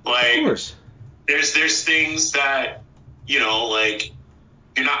 Like, of course. There's things that, like,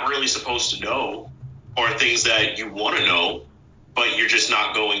 you're not really supposed to know, or things that you want to know, but you're just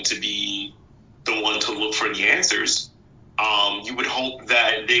not going to be the one to look for the answers. You would hope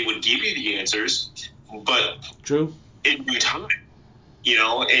that they would give you the answers, but true, in due time,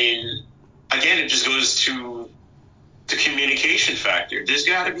 and again, it just goes to the communication factor. There's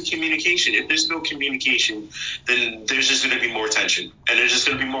got to be communication. If there's no communication, then there's just going to be more tension, and there's just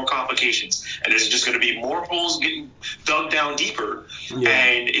going to be more complications, and there's just going to be more holes getting dug down deeper,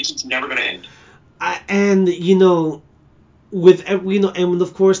 and it's just never going to end. And and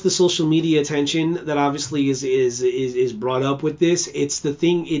of course the social media attention that obviously is brought up with this. It's the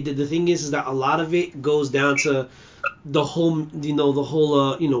thing. The thing is that a lot of it goes down to the whole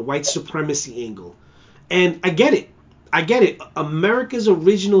white supremacy angle, and I get it. America's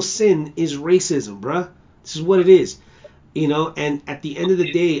original sin is racism, bruh. This is what it is, And at the end of the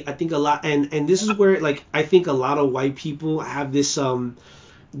day, I think a lot, and this is where, like, I think a lot of white people have this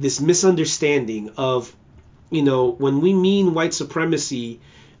misunderstanding of, when we mean white supremacy,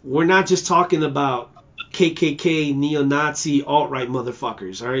 we're not just talking about KKK, neo-Nazi, alt-right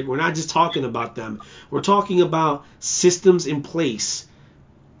motherfuckers, all right? We're not just talking about them. We're talking about systems in place,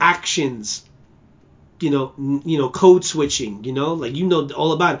 actions, code switching, like,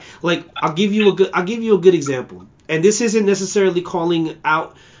 all about it. Like, I'll give you a good example. And this isn't necessarily calling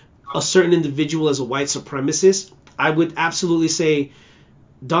out a certain individual as a white supremacist. I would absolutely say,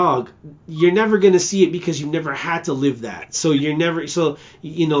 dog, you're never going to see it because you never had to live that. So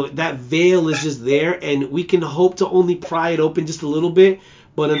that veil is just there, and we can hope to only pry it open just a little bit,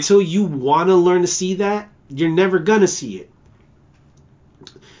 but until you want to learn to see that, you're never going to see it.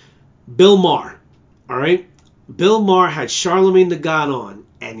 Bill Maher. All right, Bill Maher had Charlemagne the God on,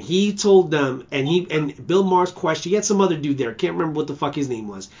 and he told them, and Bill Maher's question. He had some other dude there. I can't remember what the fuck his name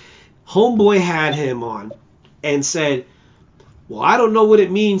was. Homeboy had him on, and said, "Well, I don't know what it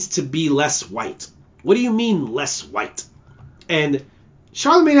means to be less white. What do you mean less white?" And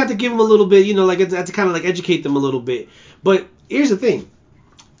Charlemagne had to give him a little bit, had to kind of like educate them a little bit. But here's the thing: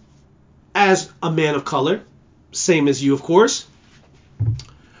 as a man of color, same as you, of course,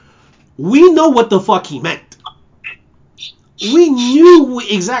 we know what the fuck he meant. We knew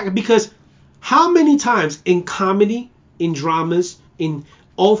exactly, because how many times in comedy, in dramas, in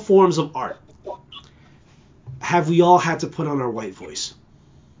all forms of art, have we all had to put on our white voice?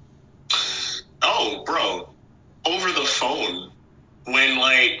 Oh, bro, over the phone, when,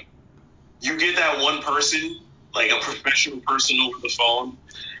 like, you get that one person, like a professional person over the phone,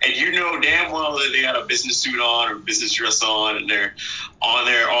 and you know damn well that they got a business suit on or business dress on, and they're on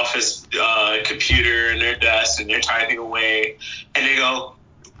their office computer and their desk, and they're typing away, and they go,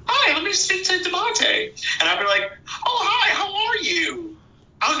 "Hi, let me speak to Demonte," and I'd be like, "Oh, hi, how are you?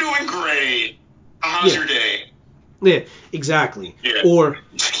 I'm doing great. How's your day?" Yeah, exactly. Yeah. Or,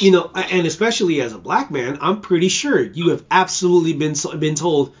 and especially as a black man, I'm pretty sure you have absolutely been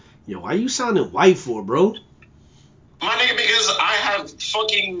told, why you sounding white for, bro? My nigga, because I have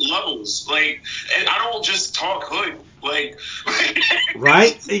fucking levels. Like, and I don't just talk hood. Like,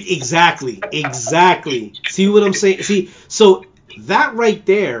 right? Exactly. See what I'm saying? See, so that right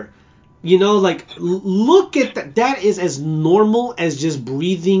there, look at that. That is as normal as just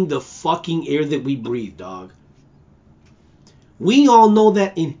breathing the fucking air that we breathe, dog. We all know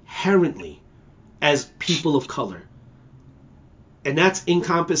that inherently as people of color. And that's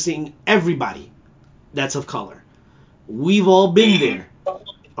encompassing everybody that's of color. We've all been there.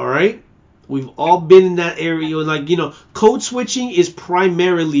 All right? We've all been in that area. Like, code switching is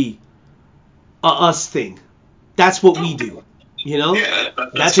primarily a us thing. That's what we do. yeah,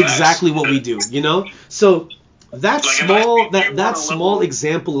 that's exactly what we do. So that like small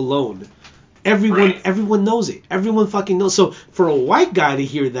example alone Everyone knows it. Everyone fucking knows. So for a white guy to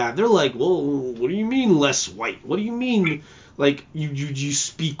hear that, they're like, well, what do you mean less white? What do you mean like you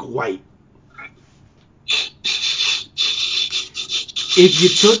speak white? If you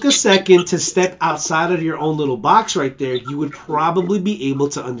took a second to step outside of your own little box right there, you would probably be able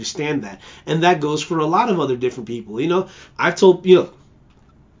to understand that. And that goes for a lot of other different people.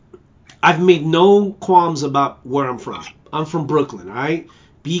 I've made no qualms about where I'm from. I'm from Brooklyn, all right?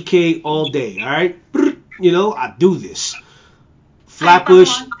 BK all day, all right? I do this.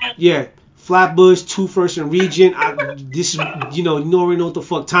 Flatbush, yeah. Flatbush, 2 First and Regent. This is, you already know what the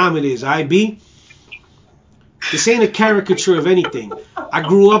fuck time it is, all right, B? This ain't a caricature of anything. I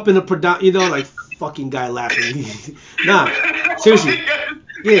grew up in a like fucking guy laughing. Nah, seriously.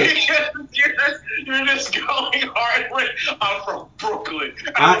 Yeah. You're just going hard with, I'm from Brooklyn.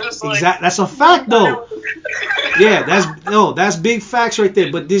 I'm just like, That's a fact though. Yeah, that's big facts right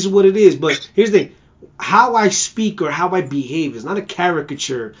there. But this is what it is. But here's the thing: how I speak or how I behave is not a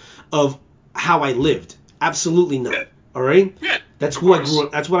caricature of how I lived. Absolutely not. All right. Yeah, that's who I grew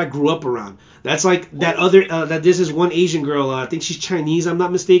up. That's what I grew up around. That's like that other. That this is one Asian girl. I think she's Chinese. I'm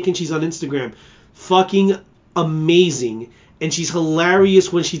not mistaken. She's on Instagram. Fucking amazing. And she's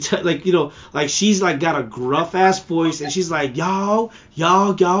hilarious when she like she's like got a gruff ass voice and she's like yo,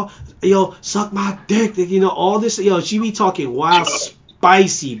 suck my dick, all this, she be talking wild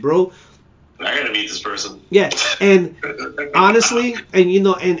spicy, bro. I gotta meet this person. Yeah, and honestly,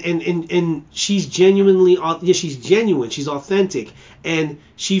 and she's genuinely, she's genuine, she's authentic, and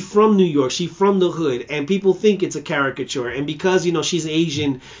she's from New York, she's from the hood, and people think it's a caricature, and because she's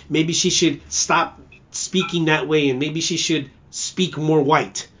Asian, maybe she should stop speaking that way, and maybe she should speak more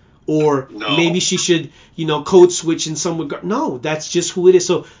white, or maybe she should code switch in some regard. No, that's just who it is.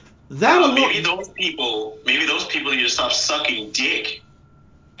 So that maybe those people need to stop sucking dick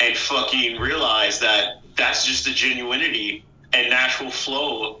and fucking realize that that's just the genuinity and natural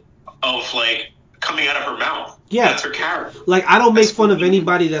flow of like coming out of her mouth. Yeah, that's her character. Like I don't make fun of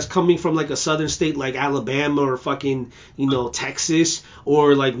anybody that's coming from like a southern state like Alabama or fucking Texas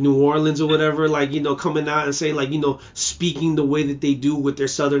or like New Orleans or whatever, like coming out and saying like speaking the way that they do with their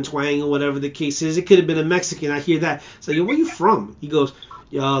southern twang or whatever the case is. It could have been a Mexican. I hear that. It's like, yo, where you from? He goes,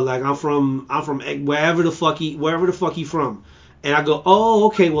 yo, like I'm from wherever the fuck he from. And I go, oh,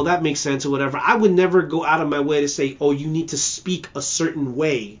 okay, well that makes sense or whatever. I would never go out of my way to say, oh, you need to speak a certain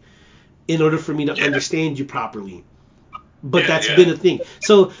way in order for me to understand you properly. But that's been a thing.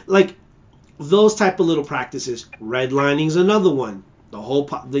 So like those type of little practices. Redlining's another one. The whole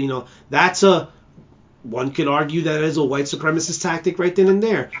that's one could argue that is a white supremacist tactic right then and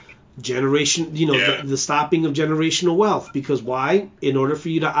there. Generation, the stopping of generational wealth, because why? In order for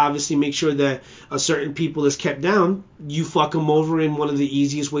you to obviously make sure that a certain people is kept down, you fuck them over in one of the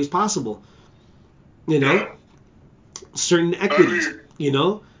easiest ways possible. Certain equities,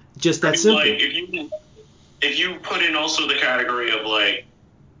 just that simple. Like if you put in also the category of like,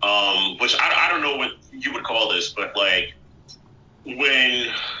 which I don't know what you would call this, but like when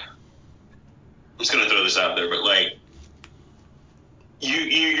I'm just gonna throw this out there, but like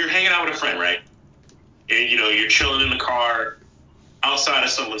you're hanging out with a friend, right? And you're chilling in the car outside of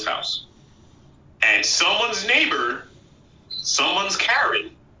someone's house, and someone's neighbor, someone's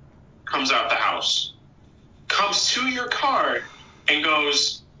Karen, comes out the house, comes to your car, and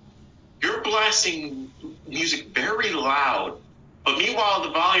goes, "You're blasting music very loud, but meanwhile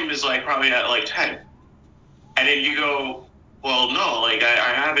the volume is like probably at like 10." And then you go, "Well, no, like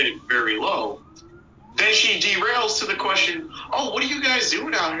I have it very low." Then she derails to the question, "Oh, what are you guys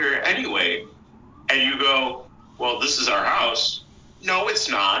doing out here anyway?" And you go, "Well, this is our house." "No, it's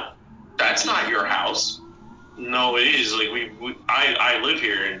not. That's not your house." "No, it is. Like I live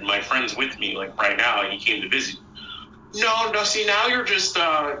here and my friend's with me like right now. He came to visit." No. See, now you're just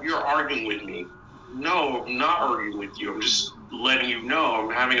you're arguing with me. No, I'm not arguing with you. I'm just letting you know I'm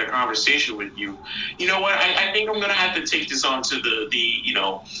having a conversation with you. You know what? I think I'm gonna have to take this on to the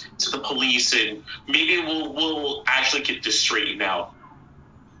to the police, and maybe we'll actually get this straightened out.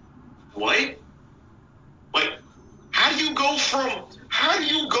 What? Like, how do you go from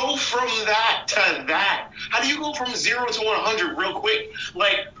that to that? How do you go from 0 to 100 real quick?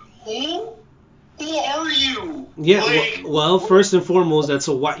 Like, who are you? Yeah, like, well, first and foremost, that's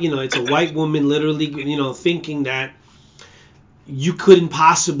a white, it's a white woman literally, thinking that you couldn't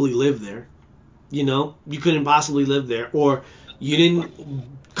possibly live there. You couldn't possibly live there, or you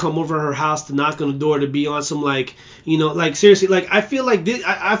didn't come over her house to knock on the door to be on some like, like seriously, like I feel like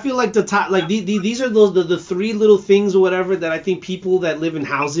I feel like the top, like these are the three little things or whatever that I think people that live in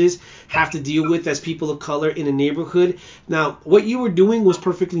houses have to deal with as people of color in a neighborhood. Now, what you were doing was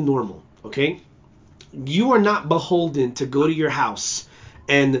perfectly normal. Okay? You are not beholden to go to your house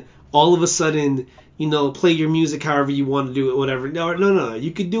and all of a sudden, play your music however you want to do it, whatever. No, no, no.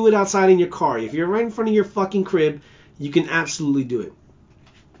 You could do it outside in your car. If you're right in front of your fucking crib, you can absolutely do it.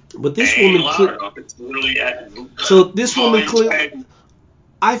 But this woman, so this woman clearly,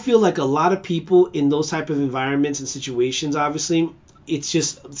 I feel like a lot of people in those type of environments and situations, obviously, it's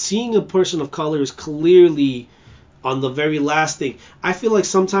just seeing a person of color is clearly on the very last thing. I feel like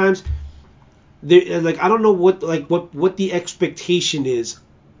sometimes like I don't know what the expectation is,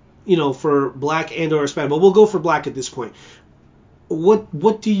 for black and or Hispanic, but we'll go for black at this point.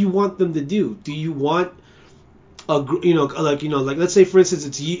 What do you want them to do? Do you want like let's say for instance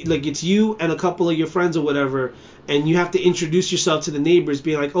it's you and a couple of your friends or whatever, and you have to introduce yourself to the neighbors,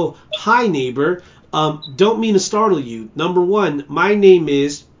 being like, oh, hi neighbor, don't mean to startle you. Number one, my name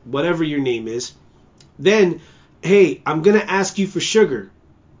is whatever your name is. Then, hey, I'm gonna ask you for sugar.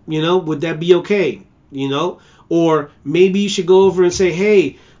 Would that be okay? Or maybe you should go over and say,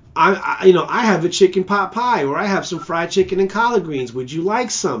 hey, I have a chicken pot pie, or I have some fried chicken and collard greens. Would you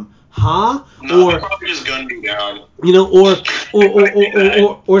like some? Huh? No, or probably just gunned me down.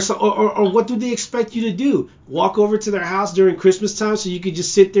 Or what do they expect you to do? Walk over to their house during Christmas time so you could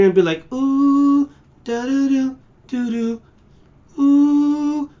just sit there and be like, ooh, da da do do do,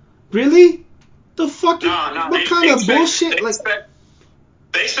 ooh, really? The fuck? What kind of bullshit?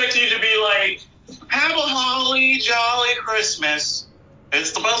 They expect you to be like, have a holly jolly Christmas.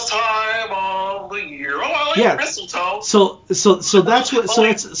 It's the best time of the year. Oh, I like mistletoe. So that's what. So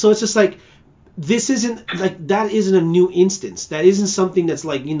it's just like, this isn't like, that isn't a new instance. That isn't something that's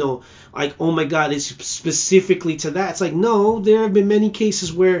like, like, oh my god, it's specifically to that. It's like, no, there have been many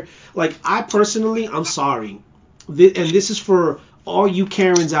cases where, like, I personally, I'm sorry, and this is for all you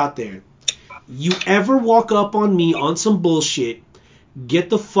Karens out there. You ever walk up on me on some bullshit, get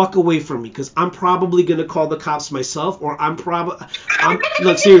the fuck away from me, because I'm probably gonna call the cops myself, or I'm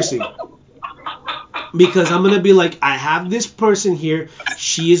look, seriously, because I'm gonna be like, I have this person here,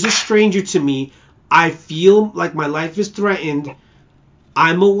 she is a stranger to me, I feel like my life is threatened,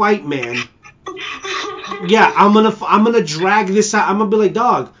 I'm a white man, yeah, I'm gonna drag this out, I'm gonna be like,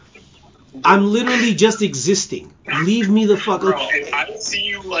 dog, I'm literally just existing, leave me the fuck alone. If I see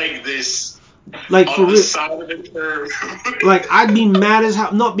you like this, like, for real, like, I'd be mad as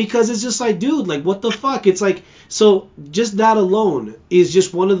hell. No, because it's just like, dude, like, what the fuck? It's like, so just that alone is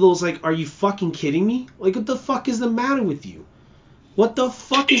just one of those, like, are you fucking kidding me? Like, what the fuck is the matter with you? What the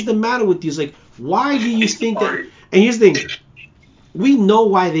fuck is the matter with you? It's like, why do you think that? And here's the thing, we know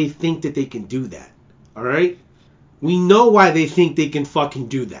why they think that they can do that. All right, we know why they think they can fucking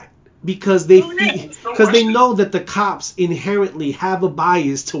do that. Because they know that the cops inherently have a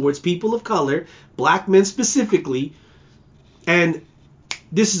bias towards people of color, black men specifically, and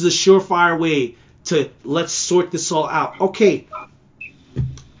this is a surefire way to, let's sort this all out. Okay,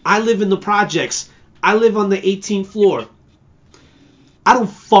 I live in the projects. I live on the 18th floor. I don't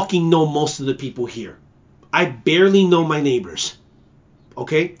fucking know most of the people here. I barely know my neighbors.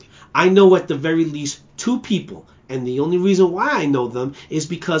 Okay? I know at the very least 2 people. And the only reason why I know them is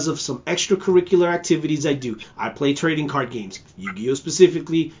because of some extracurricular activities I do. I play trading card games. Yu-Gi-Oh!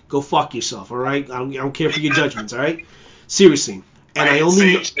 Specifically, go fuck yourself, alright? I don't care for your judgments, alright? Seriously. And I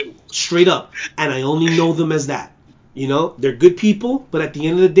only know, straight up, and I only know them as that. They're good people, but at the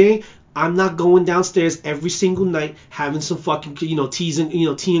end of the day, I'm not going downstairs every single night having some fucking, tea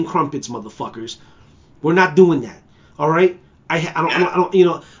and crumpets, motherfuckers. We're not doing that, alright? I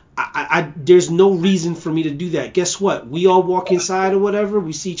don't, there's no reason for me to do that. Guess what? We all walk inside or whatever.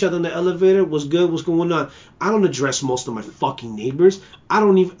 We see each other in the elevator. What's good? What's going on? I don't address most of my fucking neighbors. I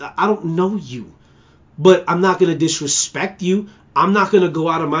don't know you. But I'm not going to disrespect you. I'm not going to go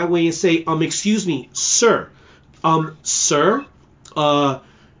out of my way and say, excuse me, sir. Sir, why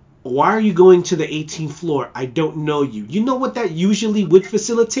are you going to the 18th floor? I don't know you. You know what that usually would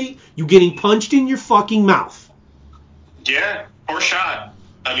facilitate? You getting punched in your fucking mouth. Yeah, or shot.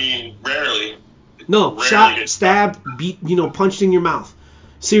 I mean, rarely. No, shot, stabbed, beat, punched in your mouth.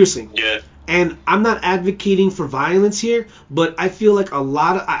 Seriously. Yeah. And I'm not advocating for violence here, but I feel like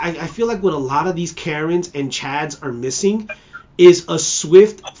I feel like what a lot of these Karens and Chads are missing is a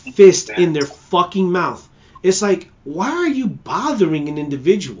swift fist in their fucking mouth. It's like, why are you bothering an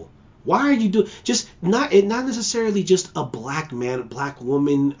individual? Why are you doing just not necessarily just a black man, a black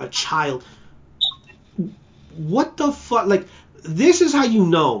woman, a child? What the fuck? Like, this is how you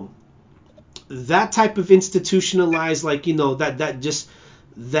know that type of institutionalized, like,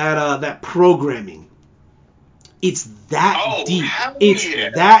 that programming, it's that deep.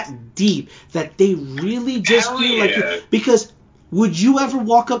 It's that deep that they really just feel like it. Because Would you ever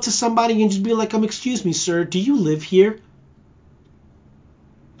walk up to somebody and just be like, excuse me, sir, do you live here?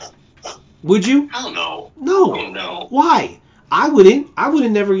 Would you? I don't know. No. I don't know. Why? I wouldn't. I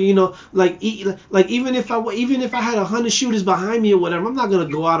wouldn't never, like even if I had 100 shooters behind me or whatever, I'm not gonna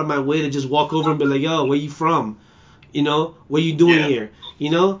go out of my way to just walk over and be like, yo, where you from? What you doing here?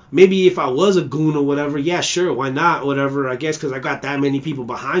 Maybe if I was a goon or whatever, yeah, sure, why not? Whatever, I guess, because I got that many people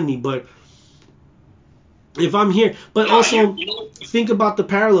behind me. But if I'm here, but also think about the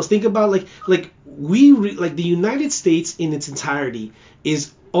parallels. Think about like the United States in its entirety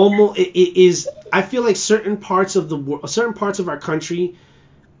is almost it is. I feel like certain parts of our country,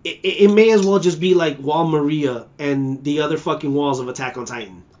 it may as well just be like Wall Maria and the other fucking walls of Attack on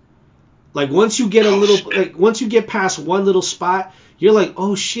Titan. Like once you get once you get past one little spot, you're like,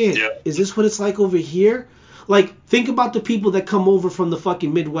 oh shit, is this what it's like over here? Like think about the people that come over from the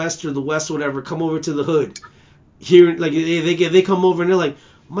fucking Midwest or the West or whatever, come over to the hood. Here, like they come over and they're like,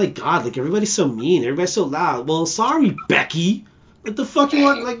 oh my god, like everybody's so mean, everybody's so loud. Well, sorry, Becky. What the fuck you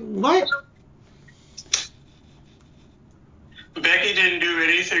want? Like what? Becky didn't do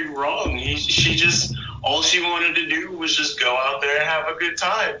anything wrong. She just, all she wanted to do was just go out there and have a good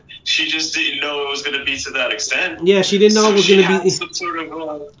time. She just didn't know it was going to be to that extent. Yeah, she didn't know it was going to be. Some sort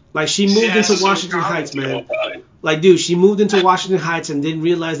of, like she moved into Washington Heights, man. Like, dude, she moved into Washington Heights and didn't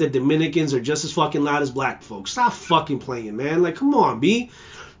realize that Dominicans are just as fucking loud as black folks. Stop fucking playing, man. Like, come on, B.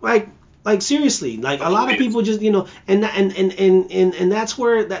 Like seriously, like a lot of people just and that's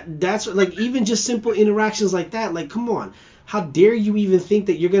where that's like even just simple interactions like that. Like, come on. How dare you even think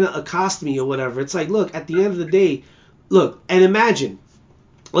that you're going to accost me or whatever? It's like, look, at the end of the day, look, and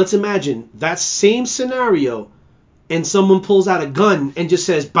let's imagine that same scenario and someone pulls out a gun and just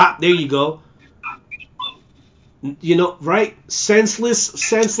says, bop, there you go. Right?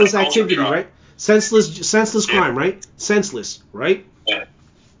 Senseless activity, right? Senseless crime, right? Senseless, right? Yeah.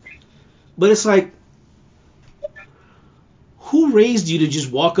 But it's like, who raised you to just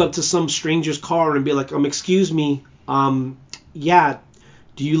walk up to some stranger's car and be like, excuse me, yeah,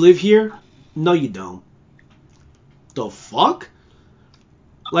 do you live here? No, you don't. The fuck?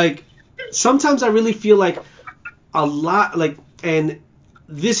 Like, sometimes I really feel like a lot, like, and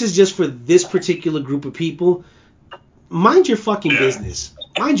this is just for this particular group of people. Mind your fucking business.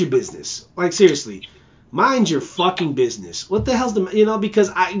 Mind your business. Like, seriously. Mind your fucking business. What the hell's because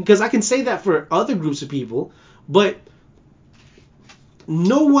I can say that for other groups of people, but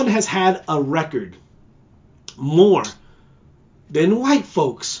no one has had a record more than white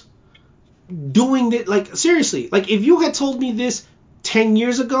folks doing it. Like, seriously, like if you had told me this 10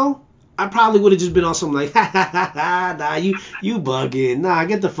 years ago, I probably would have just been on some like, ha ha ha ha, nah, you bugging, nah,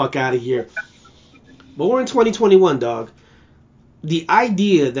 get the fuck out of here. But we're in 2021, dog. The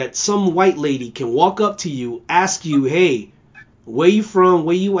idea that some white lady can walk up to you, ask you, hey, where you from,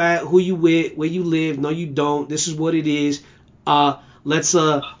 where you at, who you with, where you live, no you don't, this is what it is, let's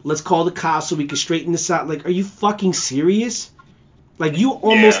call the cops so we can straighten this out. Like, are you fucking serious? Like, you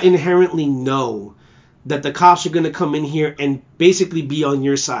almost inherently know that the cops are going to come in here and basically be on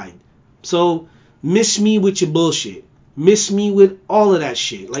your side. So, miss me with your bullshit. Miss me with all of that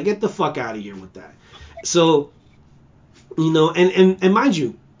shit. Like, get the fuck out of here with that. So, and mind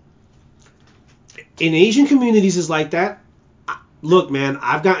you, in Asian communities is like that. Look, man,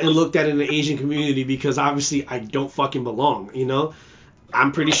 I've gotten looked at in the Asian community because obviously I don't fucking belong,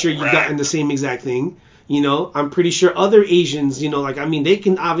 I'm pretty sure you've gotten the same exact thing. I'm pretty sure other Asians, they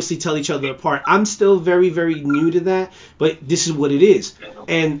can obviously tell each other apart. I'm still very, very new to that, but this is what it is.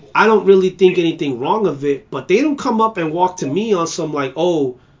 And I don't really think anything wrong of it, but they don't come up and walk to me on some like,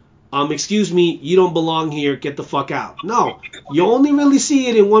 oh, excuse me, you don't belong here, get the fuck out. No, you only really see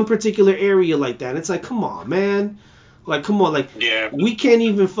it in one particular area like that. It's like, come on, man. Like, come on, we can't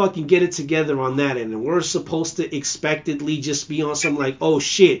even fucking get it together on that end. And we're supposed to expectedly just be on some like, oh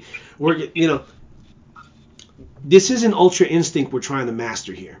shit, this is an ultra instinct we're trying to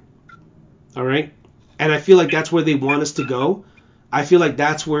master here. All right? And I feel like that's where they want us to go. I feel like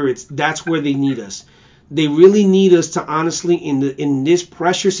that's where they need us. They really need us to honestly in this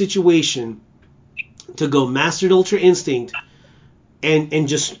pressure situation to go mastered ultra instinct and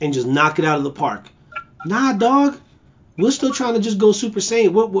just knock it out of the park. Nah, dog. We're still trying to just go Super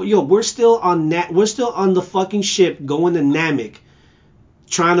Saiyan. We're still on the fucking ship going to Namek,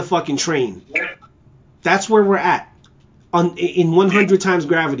 trying to fucking train. That's where we're at. In 100 times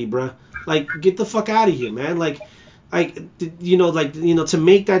gravity, bruh. Like, get the fuck out of here, man. To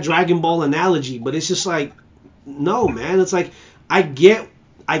make that Dragon Ball analogy, but it's just like, no, man. It's like, I get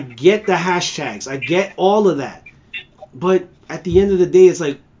the hashtags, I get all of that, but at the end of the day, it's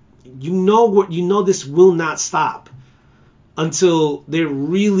like, this will not stop. until there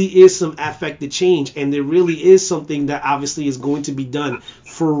really is some affected change, and there really is something that obviously is going to be done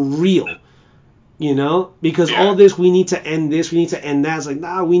for real. Because all Yeah. this, we need to end this, we need to end that. It's like,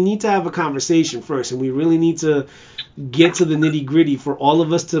 nah, we need to have a conversation first, and we really need to get to the nitty gritty for all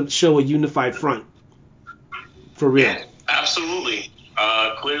of us to show a unified front. For real. Yeah, absolutely.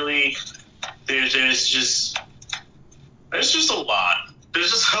 Clearly, there's just a lot.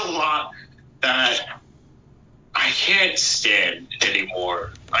 There's just a lot that I can't stand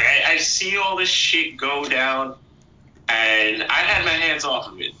anymore. Like I see all this shit go down, and I had my hands off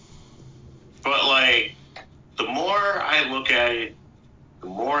of it. But like, the more I look at it, the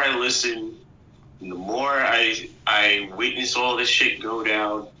more I listen, and the more I witness all this shit go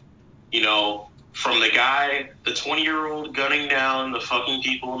down. From the guy, the 20-year-old gunning down the fucking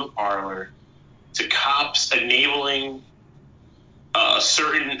people in the parlor, to cops enabling a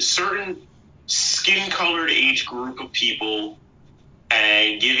certain skin-colored age group of people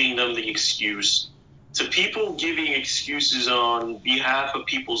and giving them the excuse, to people giving excuses on behalf of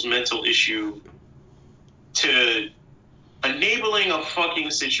people's mental issue, to enabling a fucking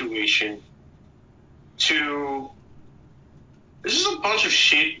situation, to this is a bunch of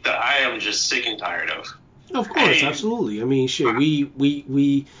shit that I am just sick and tired of. Of course, And absolutely. I mean, shit,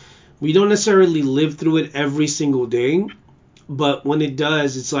 we don't necessarily live through it every single day, but when it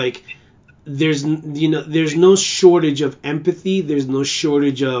does, it's like there's no shortage of empathy. There's no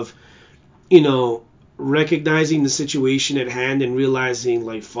shortage of you know recognizing the situation at hand and realizing,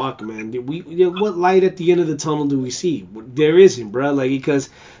 like, fuck, man, what light at the end of the tunnel do we see? There isn't, bro. Like,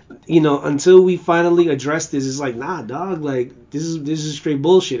 because until we finally address this, it's like, nah, dog, like, this is straight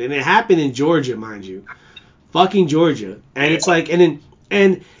bullshit. And it happened in Georgia, mind you, fucking Georgia. And it's like, and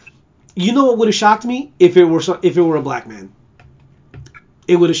you know what would have shocked me if it were a black man.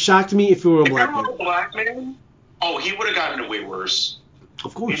 It would have shocked me if it were a if black you man. were a black man, oh, he would have gotten it way worse.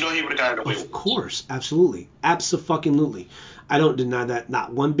 Of course. He would have gotten it way Of worse. course. Absolutely. Abso-fucking-lutely. I don't deny that,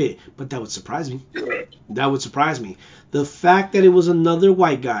 not one bit, but that would surprise me. Yeah. That would surprise me. The fact that it was another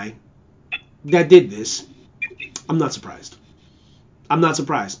white guy that did this, I'm not surprised. I'm not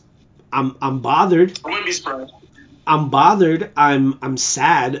surprised. I'm bothered. I wouldn't be surprised. I'm bothered. I'm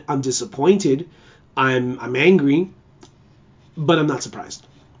sad. I'm disappointed. I'm angry, but I'm not surprised.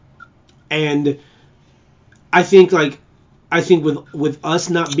 And I think like I think with us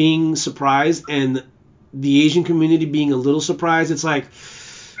not being surprised and the Asian community being a little surprised, it's like,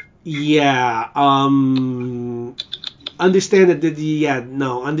 yeah, understand that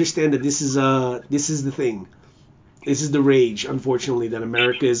understand that this is the thing. This is the rage, unfortunately, that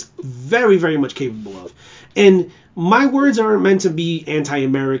America is very, very much capable of. And my words aren't meant to be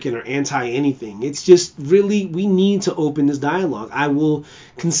anti-American or anti-anything. It's just really, we need to open this dialogue. I will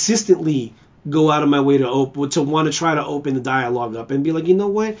consistently go out of my way to want to try to open the dialogue up and be like, you know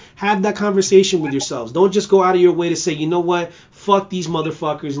what? Have that conversation with yourselves. Don't just go out of your way to say, you know what? Fuck these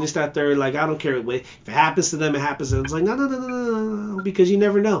motherfuckers and this, that, third. Like, I don't care. If it happens to them, it happens to them. It's like, no, no, no, no, no, no, because you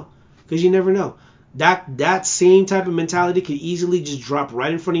never know. Because you never know. That same type of mentality could easily just drop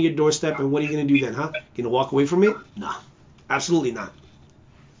right in front of your doorstep, and what are you gonna do then, huh? Gonna walk away from it? Nah, absolutely not.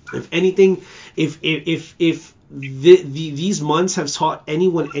 If anything, if these months have taught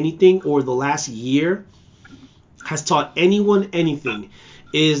anyone anything, or the last year has taught anyone anything,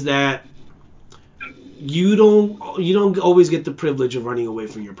 is that you don't always get the privilege of running away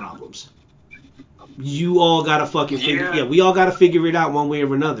from your problems. You all gotta fucking figure. Yeah, Yeah. we all gotta figure it out one way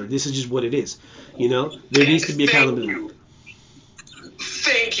or another. This is just what it is. There And needs to be thank accountability. you.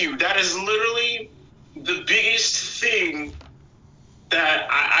 Thank you. That is literally the biggest thing that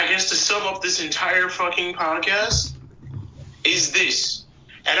I guess, to sum up this entire fucking podcast, is this.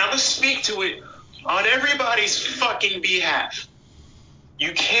 And I'm going to speak to it on everybody's fucking behalf.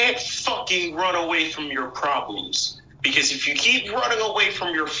 You can't fucking run away from your problems. Because if you keep running away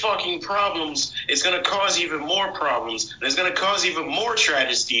from your fucking problems, it's going to cause even more problems. And it's going to cause even more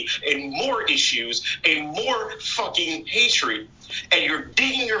tragedy and more issues and more fucking hatred. And you're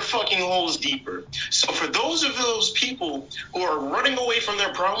digging your fucking holes deeper. So for those people who are running away from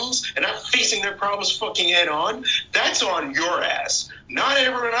their problems and not facing their problems fucking head on, that's on your ass. Not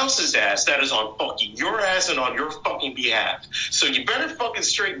everyone else's ass. That is on fucking your ass and on your fucking behalf. So you better fucking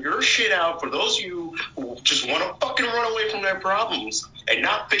straighten your shit out for those of you who just want to fucking run away from their problems and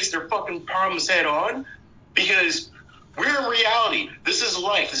not face their fucking problems head on. Because we're in reality. This is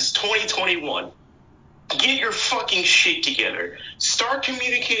life. This is 2021. Get your fucking shit together. Start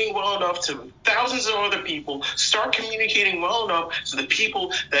communicating well enough to thousands of other people. Start communicating well enough to the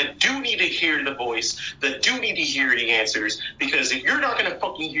people that do need to hear the voice, that do need to hear the answers. Because if you're not going to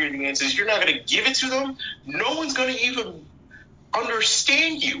fucking hear the answers, you're not going to give it to them, no one's going to even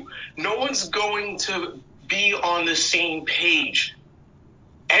understand you. No one's going to be on the same page.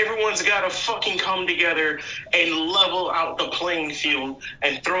 Everyone's got to fucking come together and level out the playing field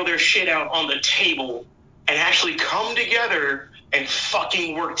and throw their shit out on the table and actually come together and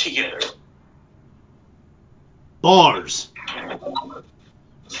fucking work together. Bars.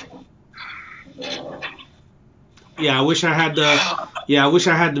 Yeah, I wish I had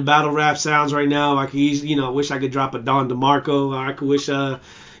the battle rap sounds right now. I could easily, I wish I could drop a Don DeMarco. Or I could wish, or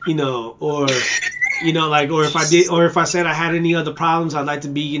if I said I had any other problems, I'd like to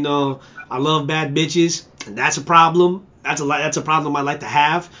be, I love bad bitches, and that's a problem. That's a problem I like to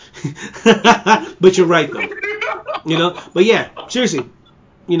have. But you're right though, But yeah, seriously,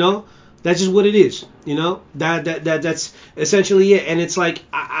 that's just what it is. That's essentially it. And it's like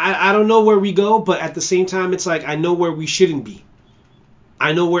I don't know where we go, but at the same time, it's like I know where we shouldn't be.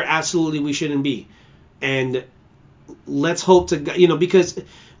 I know where absolutely we shouldn't be, and let's hope to because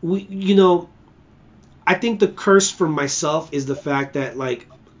we. I think the curse for myself is the fact that like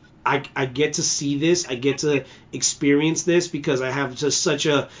I get to see this, I get to experience this because I have just such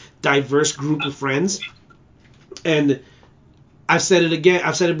a diverse group of friends, and I've said it again,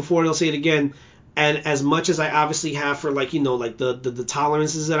 I've said it before, and I'll say it again. And as much as I obviously have for like like the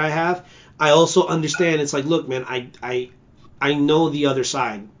tolerances that I have, I also understand it's like, look, man, I know the other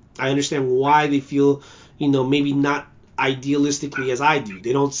side. I understand why they feel maybe not idealistically as I do.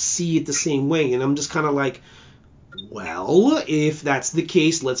 They don't see it the same way, and I'm just kind of like, well, if that's the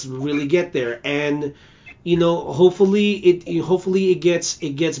case, let's really get there. And hopefully it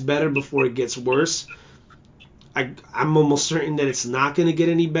gets better before it gets worse. I'm almost certain that it's not going to get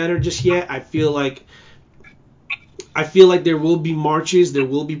any better just yet. I feel like there will be marches, there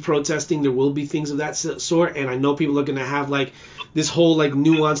will be protesting, there will be things of that sort, and I know people are going to have like this whole like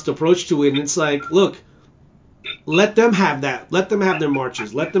nuanced approach to it, and it's like, look, let them have that. Let them have their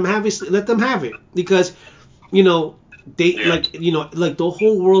marches. Let them have it because they like the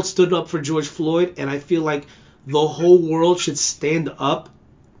whole world stood up for George Floyd, and I feel like the whole world should stand up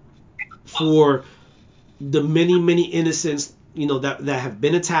for the many innocents that have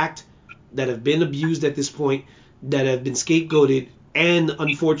been attacked, that have been abused at this point, that have been scapegoated, and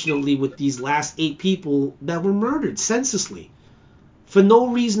unfortunately with these last 8 people that were murdered senselessly for no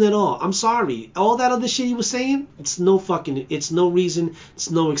reason at all. I'm sorry, all that other shit he was saying, it's no reason, it's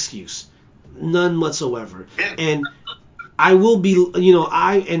no excuse, none whatsoever. And I will be,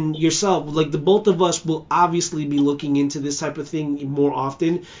 I and yourself, like the both of us will obviously be looking into this type of thing more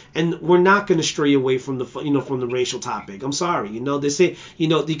often, and we're not going to stray away from from the racial topic. I'm sorry, they say,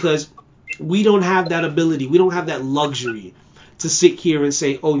 because we don't have that ability, we don't have that luxury to sit here and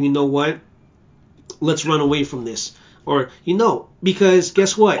say, oh, you know what, let's run away from this, or because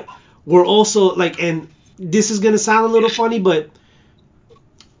guess what, we're also like, and this is going to sound a little funny, but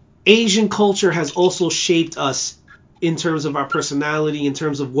Asian culture has also shaped us in terms of our personality, in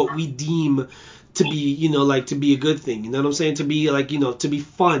terms of what we deem to be, like to be a good thing. You know what I'm saying? To be like, to be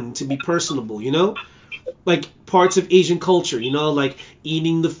fun, to be personable, like parts of Asian culture, like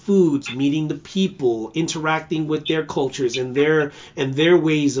eating the foods, meeting the people, interacting with their cultures and their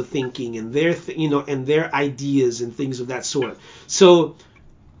ways of thinking and their, and their ideas and things of that sort. So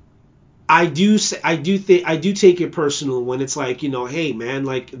I do take it personal when it's like, hey man,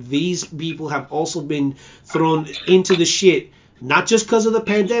 like these people have also been thrown into the shit, not just because of the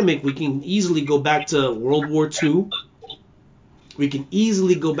pandemic. We can easily go back to World War II. We can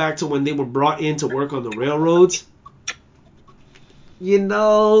easily go back to when they were brought in to work on the railroads.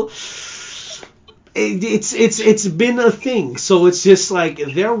 It's been a thing. So it's just like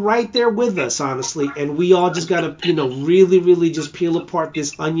they're right there with us, honestly, and we all just gotta really just peel apart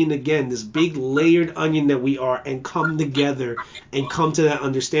this onion again, this big layered onion that we are, and come together and come to that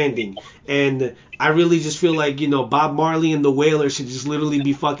understanding. And I really just feel like Bob Marley and the Wailers should just literally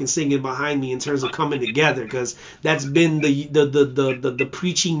be fucking singing behind me in terms of coming together, because that's been the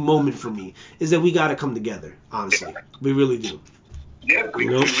preaching moment for me, is that we gotta come together. Honestly, we really do. Yeah, we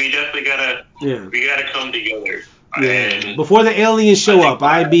definitely gotta. Yeah. We gotta come together. Yeah. And before the aliens show up,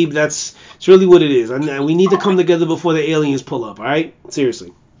 that's really what it is. And we need to come together before the aliens pull up. All right,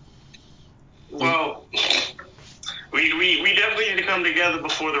 seriously. Well, we definitely need to come together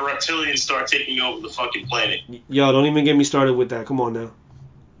before the reptilians start taking over the fucking planet. Yo, don't even get me started with that. Come on now.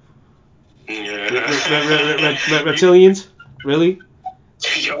 Yeah. Reptilians, really?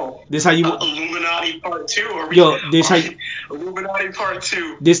 Yo, this how you Illuminati Part 2? Illuminati Part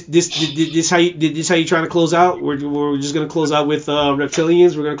 2. This how you trying to close out? We're just gonna close out with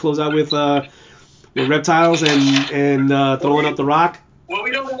reptilians. We're gonna close out with reptiles and throwing up the rock. Well,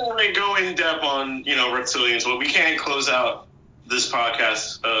 we don't want to go in depth on reptilians, but we can close out this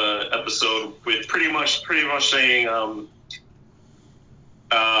podcast episode with pretty much saying,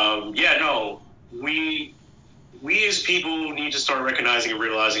 yeah, no, we as people need to start recognizing and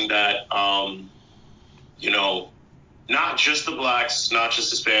realizing that, not just the blacks, not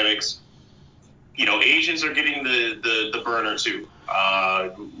just Hispanics, Asians are getting the burner too.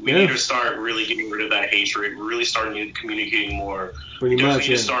 We need to start really getting rid of that hatred, really starting communicating more. Pretty we definitely much,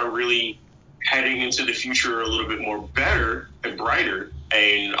 need to start really heading into the future a little bit more better and brighter,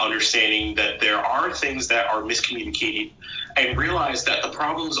 and understanding that there are things that are miscommunicated, and realize that the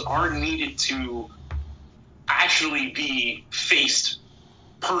problems are needed to actually be faced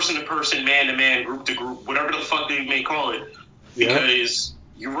person to person, man to man, group to group, whatever the fuck they may call it. Because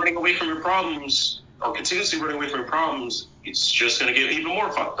you're running away from your problems, or continuously running away from your problems, it's just going to get even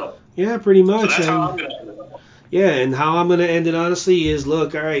more fucked up. Yeah, pretty much. So that's how I'm going to end it. Yeah, and how I'm gonna end it honestly is,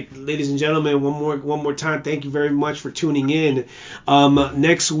 look, all right, ladies and gentlemen, one more time, thank you very much for tuning in.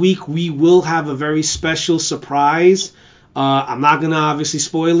 Next week we will have a very special surprise. I'm not gonna obviously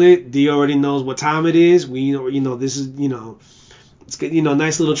spoil it. Dee already knows what time it is. This is it's good,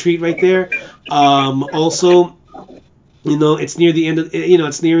 nice little treat right there. Also, it's near the end of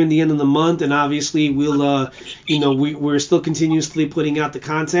it's nearing the end of the month, and obviously we'll we're still continuously putting out the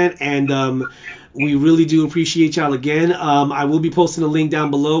content, and we really do appreciate y'all again. I will be posting a link down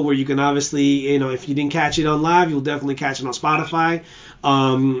below where you can obviously, if you didn't catch it on live, you'll definitely catch it on Spotify.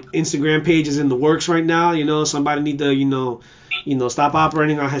 Instagram page is in the works right now. Somebody need to stop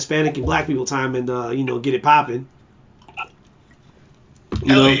operating on Hispanic and Black people time and get it popping.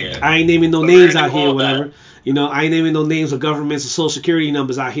 I ain't naming no names out here, whatever. I ain't naming no names of governments or social security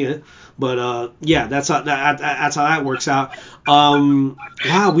numbers out here. But yeah, that's how that works out. Wow,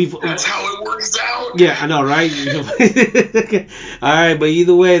 that's how it works out. Yeah, I know, right? All right, but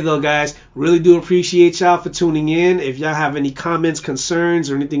either way, though, guys, really do appreciate y'all for tuning in. If y'all have any comments, concerns,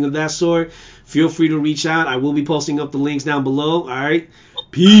 or anything of that sort, feel free to reach out. I will be posting up the links down below. All right,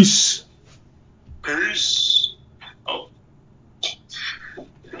 peace. Peace.